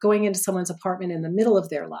you're going into someone's apartment in the middle of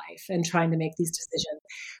their life and trying to make these decisions.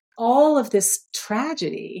 All of this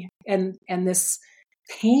tragedy and this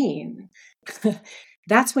pain,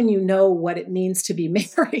 that's when you know what it means to be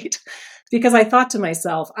married. Because I thought to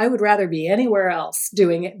myself, I would rather be anywhere else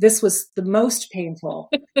doing it. This was the most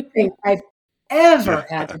painful thing I've ever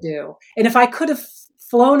had to do. And if I could have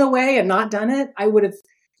flown away and not done it, I would have,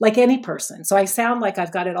 like any person. So I sound like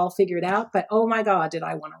I've got it all figured out, but oh my God, did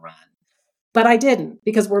I want to run? But I didn't,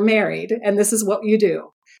 because we're married and this is what you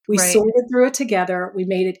do. We sorted through it together. We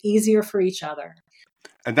made it easier for each other.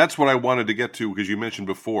 And that's what I wanted to get to, because you mentioned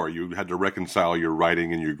before you had to reconcile your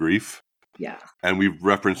writing and your grief. Yeah. And we've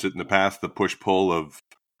referenced it in the past, the push-pull of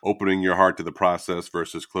opening your heart to the process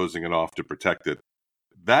versus closing it off to protect it.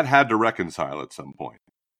 That had to reconcile at some point.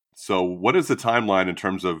 So what is the timeline in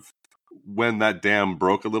terms of when that dam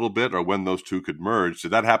broke a little bit, or when those two could merge?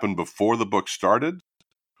 Did that happen before the book started,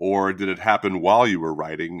 or did it happen while you were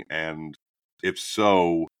writing? And if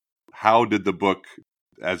so, how did the book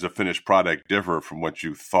as a finished product differ from what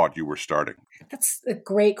you thought you were starting? That's a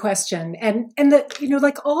great question. And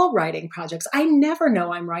like all writing projects, I never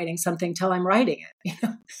know I'm writing something till I'm writing it.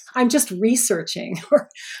 I'm just researching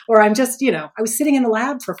or I'm just, I was sitting in the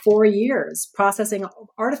lab for 4 years processing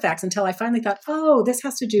artifacts until I finally thought, oh, this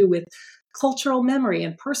has to do with cultural memory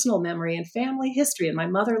and personal memory and family history and my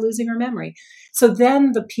mother losing her memory. So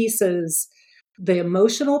then the pieces, the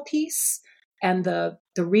emotional piece and the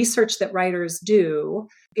research that writers do,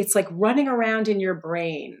 it's like running around in your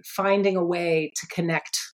brain, finding a way to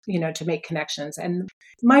connect, to make connections. And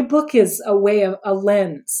my book is a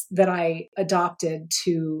lens that I adopted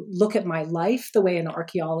to look at my life the way an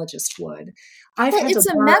architect would. It's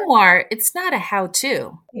a memoir. It's not a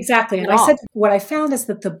how-to. Exactly. And I said, what I found is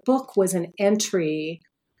that the book was an entry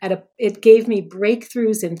it gave me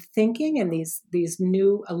breakthroughs in thinking and these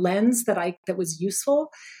new a lens that was useful,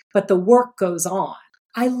 but the work goes on.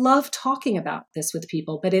 I love talking about this with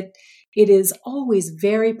people, but it is always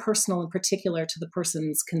very personal and particular to the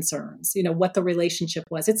person's concerns, what the relationship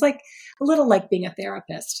was. It's like a little like being a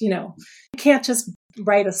therapist, you can't just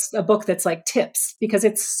write a book that's like tips because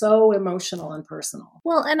it's so emotional and personal.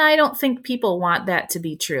 Well, and I don't think people want that to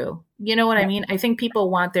be true. You know what I mean? I think people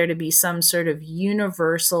want there to be some sort of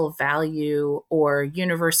universal value or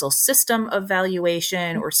universal system of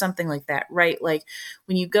valuation or something like that, right? Like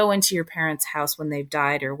when you go into your parents' house when they've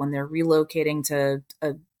died or when they're relocating to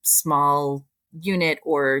a small unit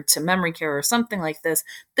or to memory care or something like this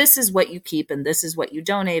is what you keep and this is what you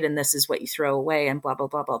donate and this is what you throw away and blah, blah,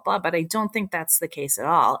 blah, blah, blah. But I don't think that's the case at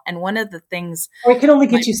all. And one of the things... Or it can only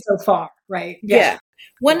get you so far, right? Yeah.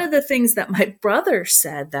 One of the things that my brother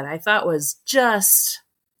said that I thought was just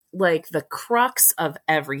like the crux of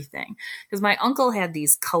everything, because my uncle had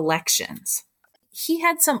these collections. He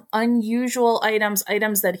had some unusual items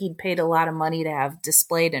that he'd paid a lot of money to have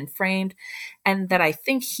displayed and framed, and that I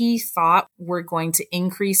think he thought were going to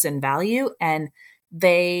increase in value. And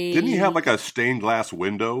didn't he have like a stained glass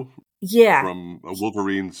window? Yeah. From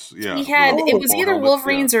Wolverine's. Yeah. He had, it was either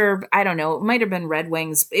Wolverine's or I don't know, it might have been Red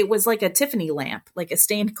Wings. It was like a Tiffany lamp, like a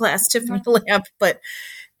stained glass Tiffany lamp.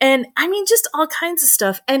 And I mean, just all kinds of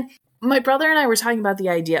stuff. And my brother and I were talking about the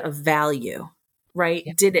idea of value, right?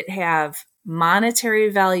 Yeah. Did it have monetary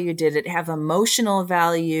value? Did it have emotional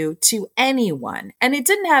value to anyone? And it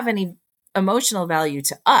didn't have any emotional value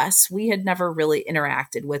to us. We had never really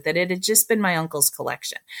interacted with it. It had just been my uncle's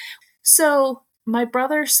collection. So my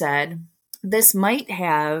brother said this might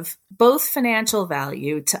have both financial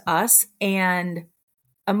value to us and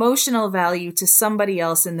emotional value to somebody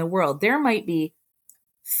else in the world. There might be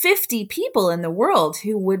 50 people in the world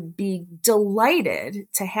who would be delighted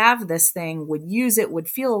to have this thing, would use it, would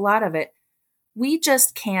feel a lot of it. We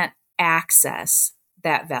just can't access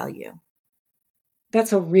that value.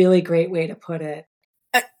 That's a really great way to put it.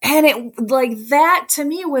 And it like that to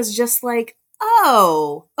me was just like,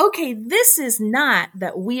 oh, okay, this is not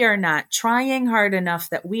that we are not trying hard enough,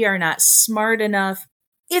 that we are not smart enough.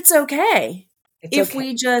 It's okay if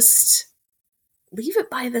we just leave it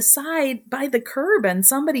by the side, by the curb, and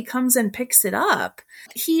somebody comes and picks it up.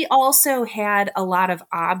 He also had a lot of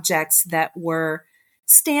objects that were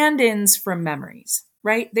stand-ins from memories,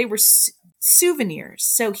 right? They were souvenirs.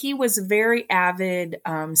 So he was a very avid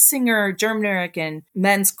singer, German American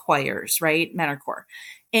men's choirs, right? Menorcore.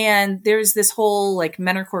 And there's this whole like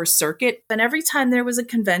Menorcore circuit. And every time there was a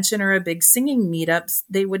convention or a big singing meetups,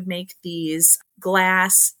 they would make these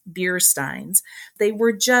glass beer steins. They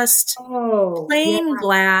were just plain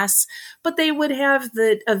glass, but they would have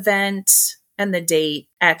the event and the date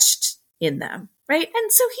etched in them. Right.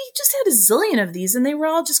 And so he just had a zillion of these and they were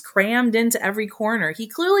all just crammed into every corner. He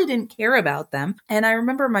clearly didn't care about them. And I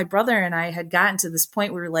remember my brother and I had gotten to this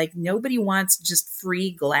point where we were like, nobody wants just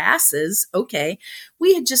free glasses. Okay.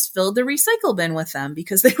 We had just filled the recycle bin with them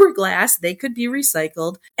because they were glass. They could be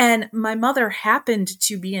recycled. And my mother happened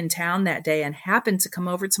to be in town that day and happened to come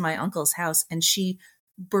over to my uncle's house. And she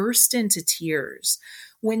burst into tears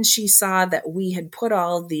when she saw that we had put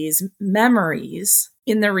all these memories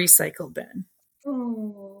in the recycle bin.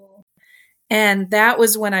 Oh. And that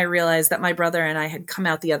was when I realized that my brother and I had come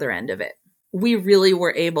out the other end of it. We really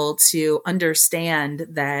were able to understand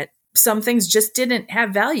that some things just didn't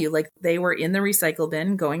have value. Like they were in the recycle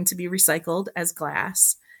bin going to be recycled as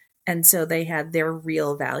glass. And so they had their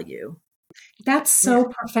real value. That's so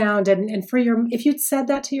profound. And if you'd said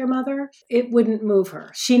that to your mother, it wouldn't move her.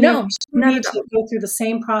 She No, needed to go through the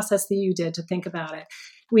same process that you did to think about it.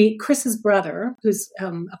 Chris's brother, whose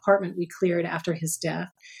apartment we cleared after his death,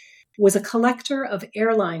 was a collector of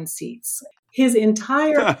airline seats. His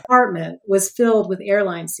entire apartment was filled with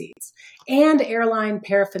airline seats and airline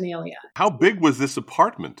paraphernalia. How big was this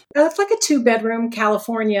apartment? It's like a 2-bedroom,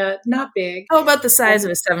 California, not big. How about the size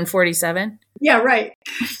of a 747? Yeah, right.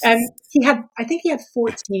 And I think he had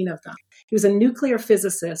 14 of them. He was a nuclear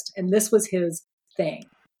physicist, and this was his thing.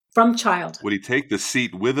 From childhood. Would he take the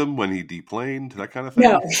seat with him when he deplaned, that kind of thing?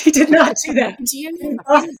 No, he did not do that. Do you know?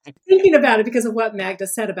 I was thinking about it because of what Magda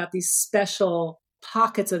said about these special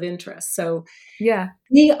pockets of interest. So yeah,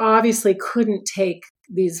 we obviously couldn't take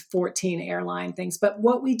these 14 airline things, but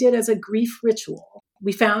what we did as a grief ritual,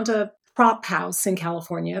 we found a prop house in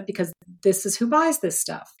California because this is who buys this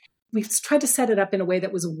stuff. We tried to set it up in a way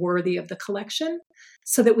that was worthy of the collection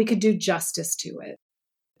so that we could do justice to it.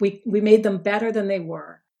 We made them better than they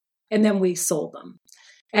were. And then we sold them.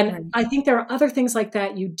 And I think there are other things like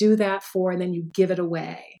that you do that for, and then you give it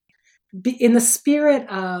away. In the spirit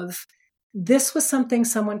of, this was something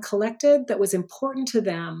someone collected that was important to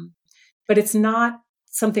them, but it's not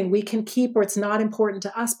something we can keep or it's not important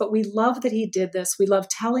to us, but we love that he did this. We love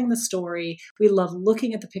telling the story. We love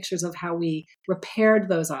looking at the pictures of how we repaired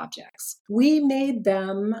those objects. We made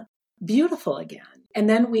them beautiful again, and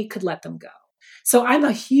then we could let them go. So I'm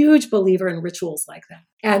a huge believer in rituals like that.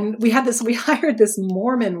 And we hired this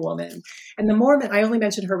Mormon woman. And the Mormon, I only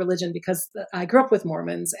mentioned her religion because I grew up with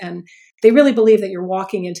Mormons, and they really believe that you're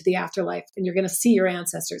walking into the afterlife and you're going to see your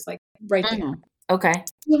ancestors like right there. Okay.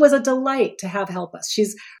 It was a delight to have help us.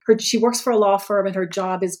 She works for a law firm and her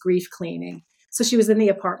job is grief cleaning. So she was in the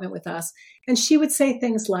apartment with us, and she would say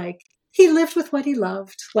things like, he lived with what he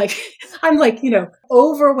loved. Like, I'm like,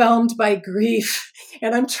 overwhelmed by grief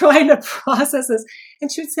and I'm trying to process this.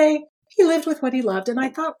 And she would say, he lived with what he loved. And I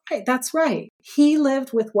thought, right, that's right. He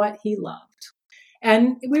lived with what he loved.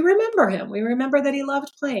 And we remember him. We remember that he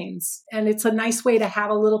loved planes. And it's a nice way to have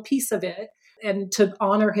a little piece of it and to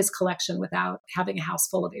honor his collection without having a house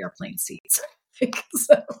full of airplane seats.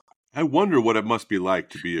 So. I wonder what it must be like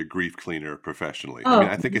to be a grief cleaner professionally. I mean,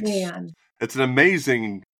 I think it's an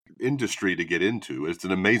amazing industry to get into. It's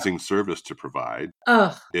an amazing service to provide.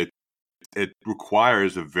 It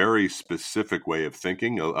requires a very specific way of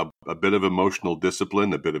thinking, a bit of emotional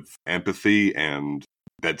discipline, a bit of empathy, and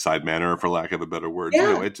bedside manner, for lack of a better word.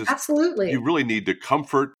 Yeah, absolutely. You really need to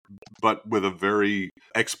comfort, but with a very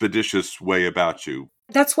expeditious way about you.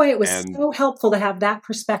 That's why it was so helpful to have that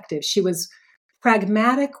perspective. She was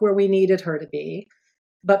pragmatic where we needed her to be.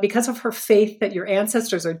 But because of her faith that your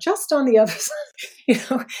ancestors are just on the other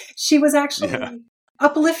side, she was actually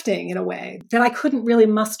uplifting in a way that I couldn't really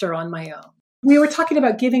muster on my own. We were talking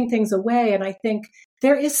about giving things away, and I think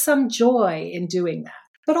there is some joy in doing that.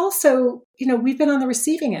 But also, we've been on the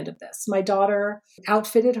receiving end of this. My daughter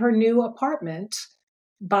outfitted her new apartment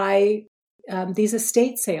by these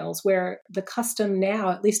estate sales where the custom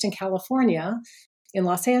now, at least in California, in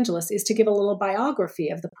Los Angeles, is to give a little biography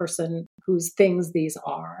of the person whose things these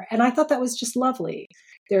are. And I thought that was just lovely.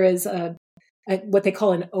 There is a what they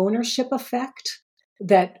call an ownership effect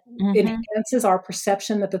that enhances our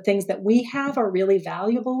perception that the things that we have are really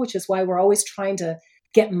valuable, which is why we're always trying to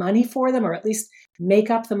get money for them, or at least make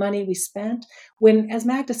up the money we spent. When, as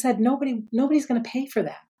Magda said, nobody's going to pay for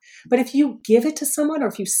that. But if you give it to someone, or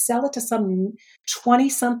if you sell it to some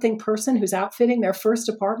 20-something person who's outfitting their first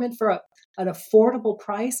apartment for an affordable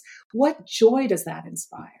price, what joy does that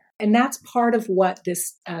inspire? And that's part of what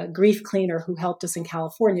this grief cleaner who helped us in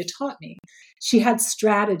California taught me. She had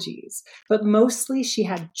strategies, but mostly she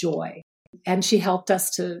had joy. And she helped us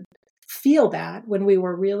to feel that when we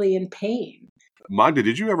were really in pain. Magda,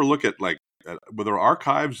 did you ever look at were there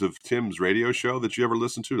archives of Tim's radio show that you ever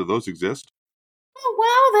listened to? Do those exist? Oh,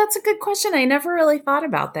 wow, that's a good question. I never really thought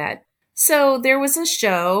about that. So there was a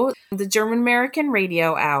show, the German American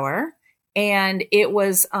Radio Hour, and it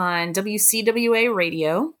was on WCWA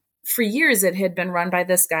radio. For years, it had been run by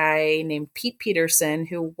this guy named Pete Peterson,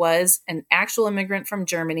 who was an actual immigrant from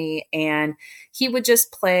Germany, and he would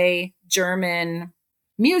just play German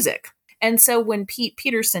music. And so when Pete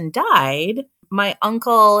Peterson died, my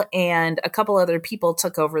uncle and a couple other people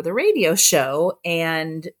took over the radio show.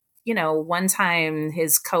 And, you know, one time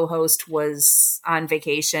his co-host was on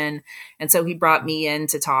vacation. And so he brought me in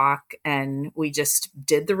to talk, and we just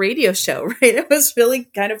did the radio show, right? It was really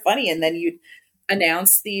kind of funny. And then you'd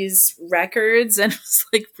announce these records, and it was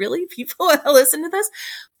like, really? People want to listen to this?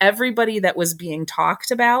 Everybody that was being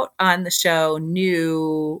talked about on the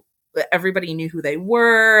show everybody knew who they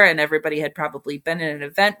were, and everybody had probably been in an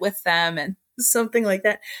event with them and something like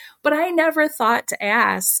that. But I never thought to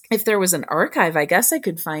ask if there was an archive. I guess I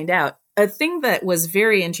could find out. A thing that was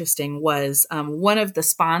very interesting was one of the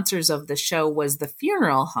sponsors of the show was the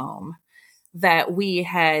funeral home that we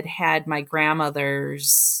had my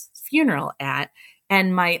grandmother's funeral at.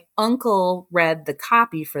 And my uncle read the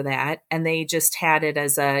copy for that, and they just had it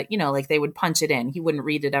as a, like they would punch it in. He wouldn't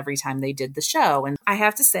read it every time they did the show. And I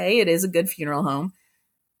have to say, it is a good funeral home.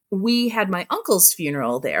 We had my uncle's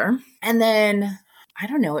funeral there. And then, I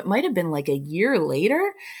don't know, it might have been like a year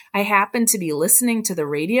later, I happened to be listening to the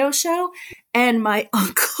radio show, and my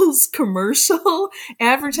uncle's commercial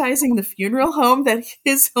advertising the funeral home that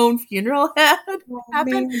his own funeral had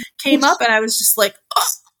happened came up, and I was just like, oh.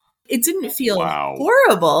 It didn't feel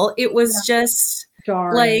horrible. It was just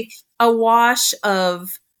like a wash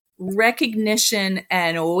of recognition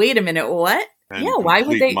and wait a minute, what? And why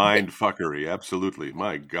would they? Mind fuckery, absolutely.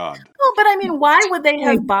 My God. Well, but I mean, why would they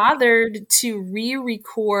have bothered to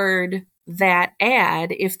re-record that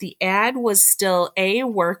ad if the ad was still A,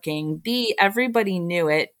 working, B, everybody knew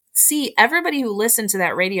it, C, everybody who listened to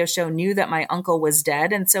that radio show knew that my uncle was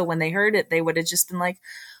dead. And so when they heard it, they would have just been like,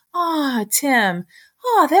 oh, Tim,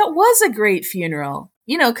 oh, that was a great funeral.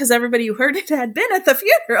 Because everybody who heard it had been at the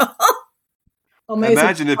funeral.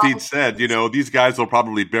 Imagine if he'd said, these guys will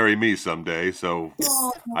probably bury me someday, so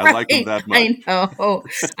I like them that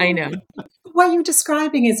much. I know. What you're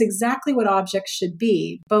describing is exactly what objects should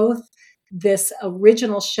be. Both this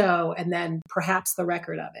original show and then perhaps the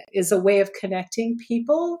record of it is a way of connecting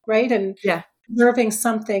people, right? And preserving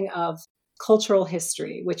something of cultural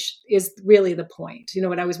history, which is really the point.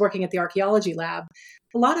 When I was working at the archaeology lab,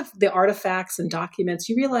 a lot of the artifacts and documents,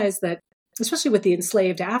 you realize that, especially with the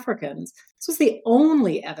enslaved Africans, this was the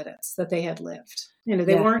only evidence that they had lived.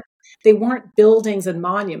 They weren't buildings and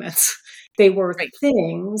monuments. They were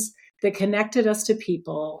things that connected us to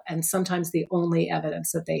people, and sometimes the only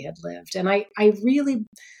evidence that they had lived. And I really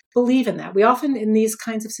believe in that. We often, in these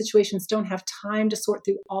kinds of situations, don't have time to sort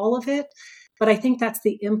through all of it. But I think that's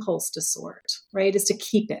the impulse to sort, right? Is to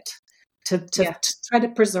keep it, to try to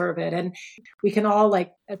preserve it. And we can all,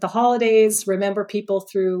 like at the holidays, remember people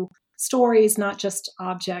through stories, not just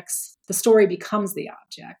objects. The story becomes the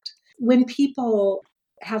object. When people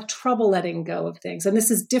have trouble letting go of things, and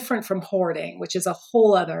this is different from hoarding, which is a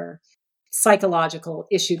whole other psychological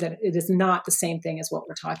issue, that it is not the same thing as what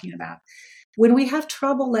we're talking about. When we have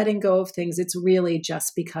trouble letting go of things, it's really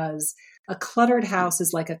just because a cluttered house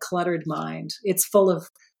is like a cluttered mind. It's full of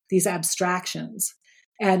these abstractions,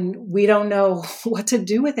 and we don't know what to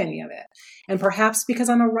do with any of it. And perhaps because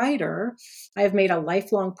I'm a writer, I have made a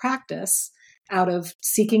lifelong practice out of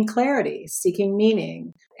seeking clarity, seeking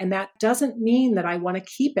meaning. And that doesn't mean that I want to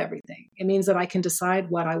keep everything. It means that I can decide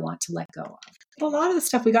what I want to let go of. But a lot of the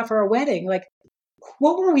stuff we got for our wedding, like,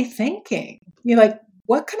 what were we thinking?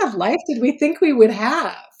 What kind of life did we think we would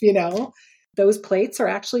have? Those plates are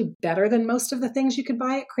actually better than most of the things you could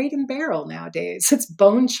buy at Crate and Barrel nowadays. It's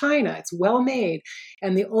bone china. It's well made.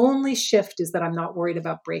 And the only shift is that I'm not worried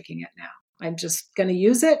about breaking it now. I'm just going to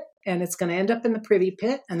use it, and it's going to end up in the privy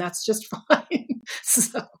pit, and that's just fine.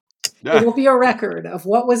 So it will be a record of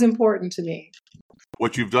what was important to me.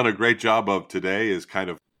 What you've done a great job of today is kind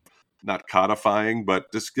of not codifying,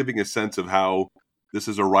 but just giving a sense of how this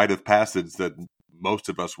is a rite of passage that most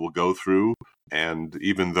of us will go through. And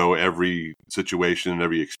even though every situation and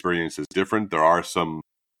every experience is different, there are some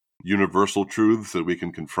universal truths that we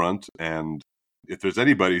can confront. And if there's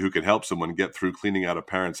anybody who can help someone get through cleaning out a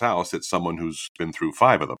parent's house, it's someone who's been through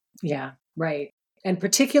 5 of them. Yeah, right. And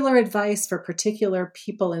particular advice for particular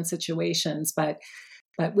people and situations, but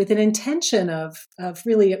with an intention of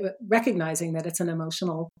really recognizing that it's an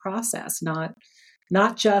emotional process, not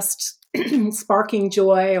just sparking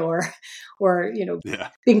joy or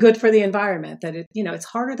being good for the environment. That it's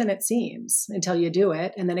harder than it seems until you do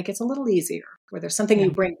it, and then it gets a little easier. Or there's something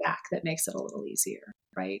you bring back that makes it a little easier,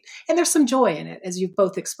 right? And there's some joy in it, as you've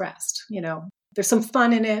both expressed. There's some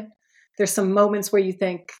fun in it. There's some moments where you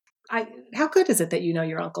think, how good is it that you know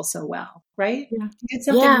your uncle so well, right? Yeah, you did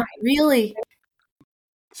something right. Really.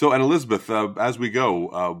 So, and Elizabeth, as we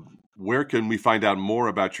go, where can we find out more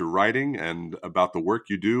about your writing and about the work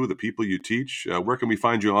you do, the people you teach? Where can we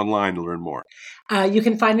find you online to learn more? You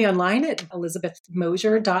can find me online at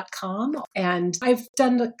elizabethmosier.com. And I've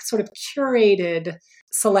done a sort of curated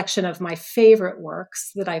selection of my favorite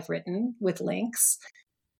works that I've written with links.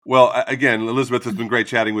 Well, again, Elizabeth, it's been great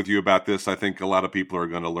chatting with you about this. I think a lot of people are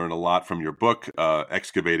going to learn a lot from your book,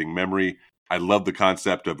 Excavating Memory. I love the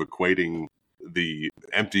concept of equating the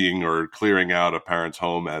emptying or clearing out a parent's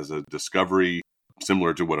home as a discovery,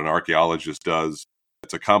 similar to what an archaeologist does.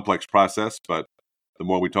 It's a complex process, but the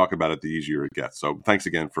more we talk about it, the easier it gets. So thanks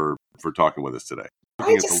again for talking with us today.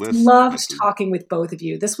 I just loved talking with both of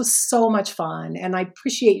you. This was so much fun, and I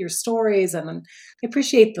appreciate your stories, and I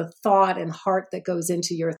appreciate the thought and heart that goes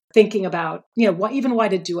into your thinking about, why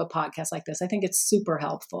to do a podcast like this. I think it's super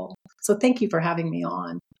helpful. So thank you for having me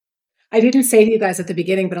on. I didn't say to you guys at the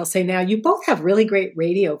beginning, but I'll say now, you both have really great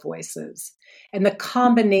radio voices, and the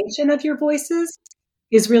combination of your voices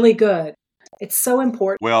is really good. It's so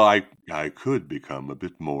important. Well, I could become a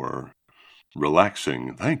bit more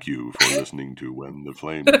relaxing. Thank you for listening to When the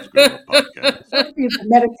Flames Go Up podcast. It's a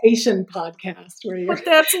meditation podcast. But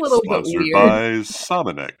that's a little sponsored bit weird. by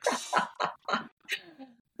Sominex.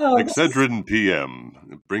 Excedrin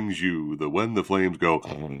PM brings you the When the Flames Go.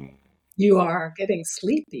 You are getting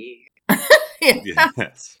sleepy.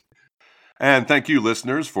 Yes. And thank you,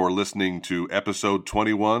 listeners, for listening to episode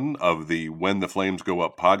 21 of the When the Flames Go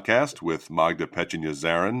Up podcast with Magda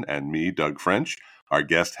Pechinia-Zarin and me, Doug French. Our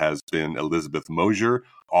guest has been Elizabeth Mosier,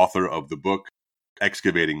 author of the book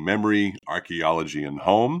Excavating Memory, Archaeology and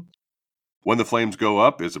Home. When the Flames Go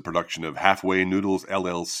Up is a production of Halfway Noodles,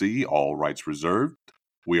 LLC, all rights reserved.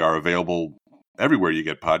 We are available everywhere you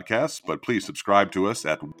get podcasts, but please subscribe to us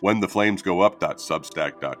at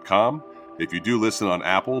whentheflamesgoup.substack.com. If you do listen on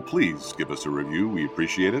Apple, please give us a review. We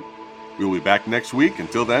appreciate it. We'll be back next week.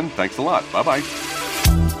 Until then, thanks a lot. Bye-bye.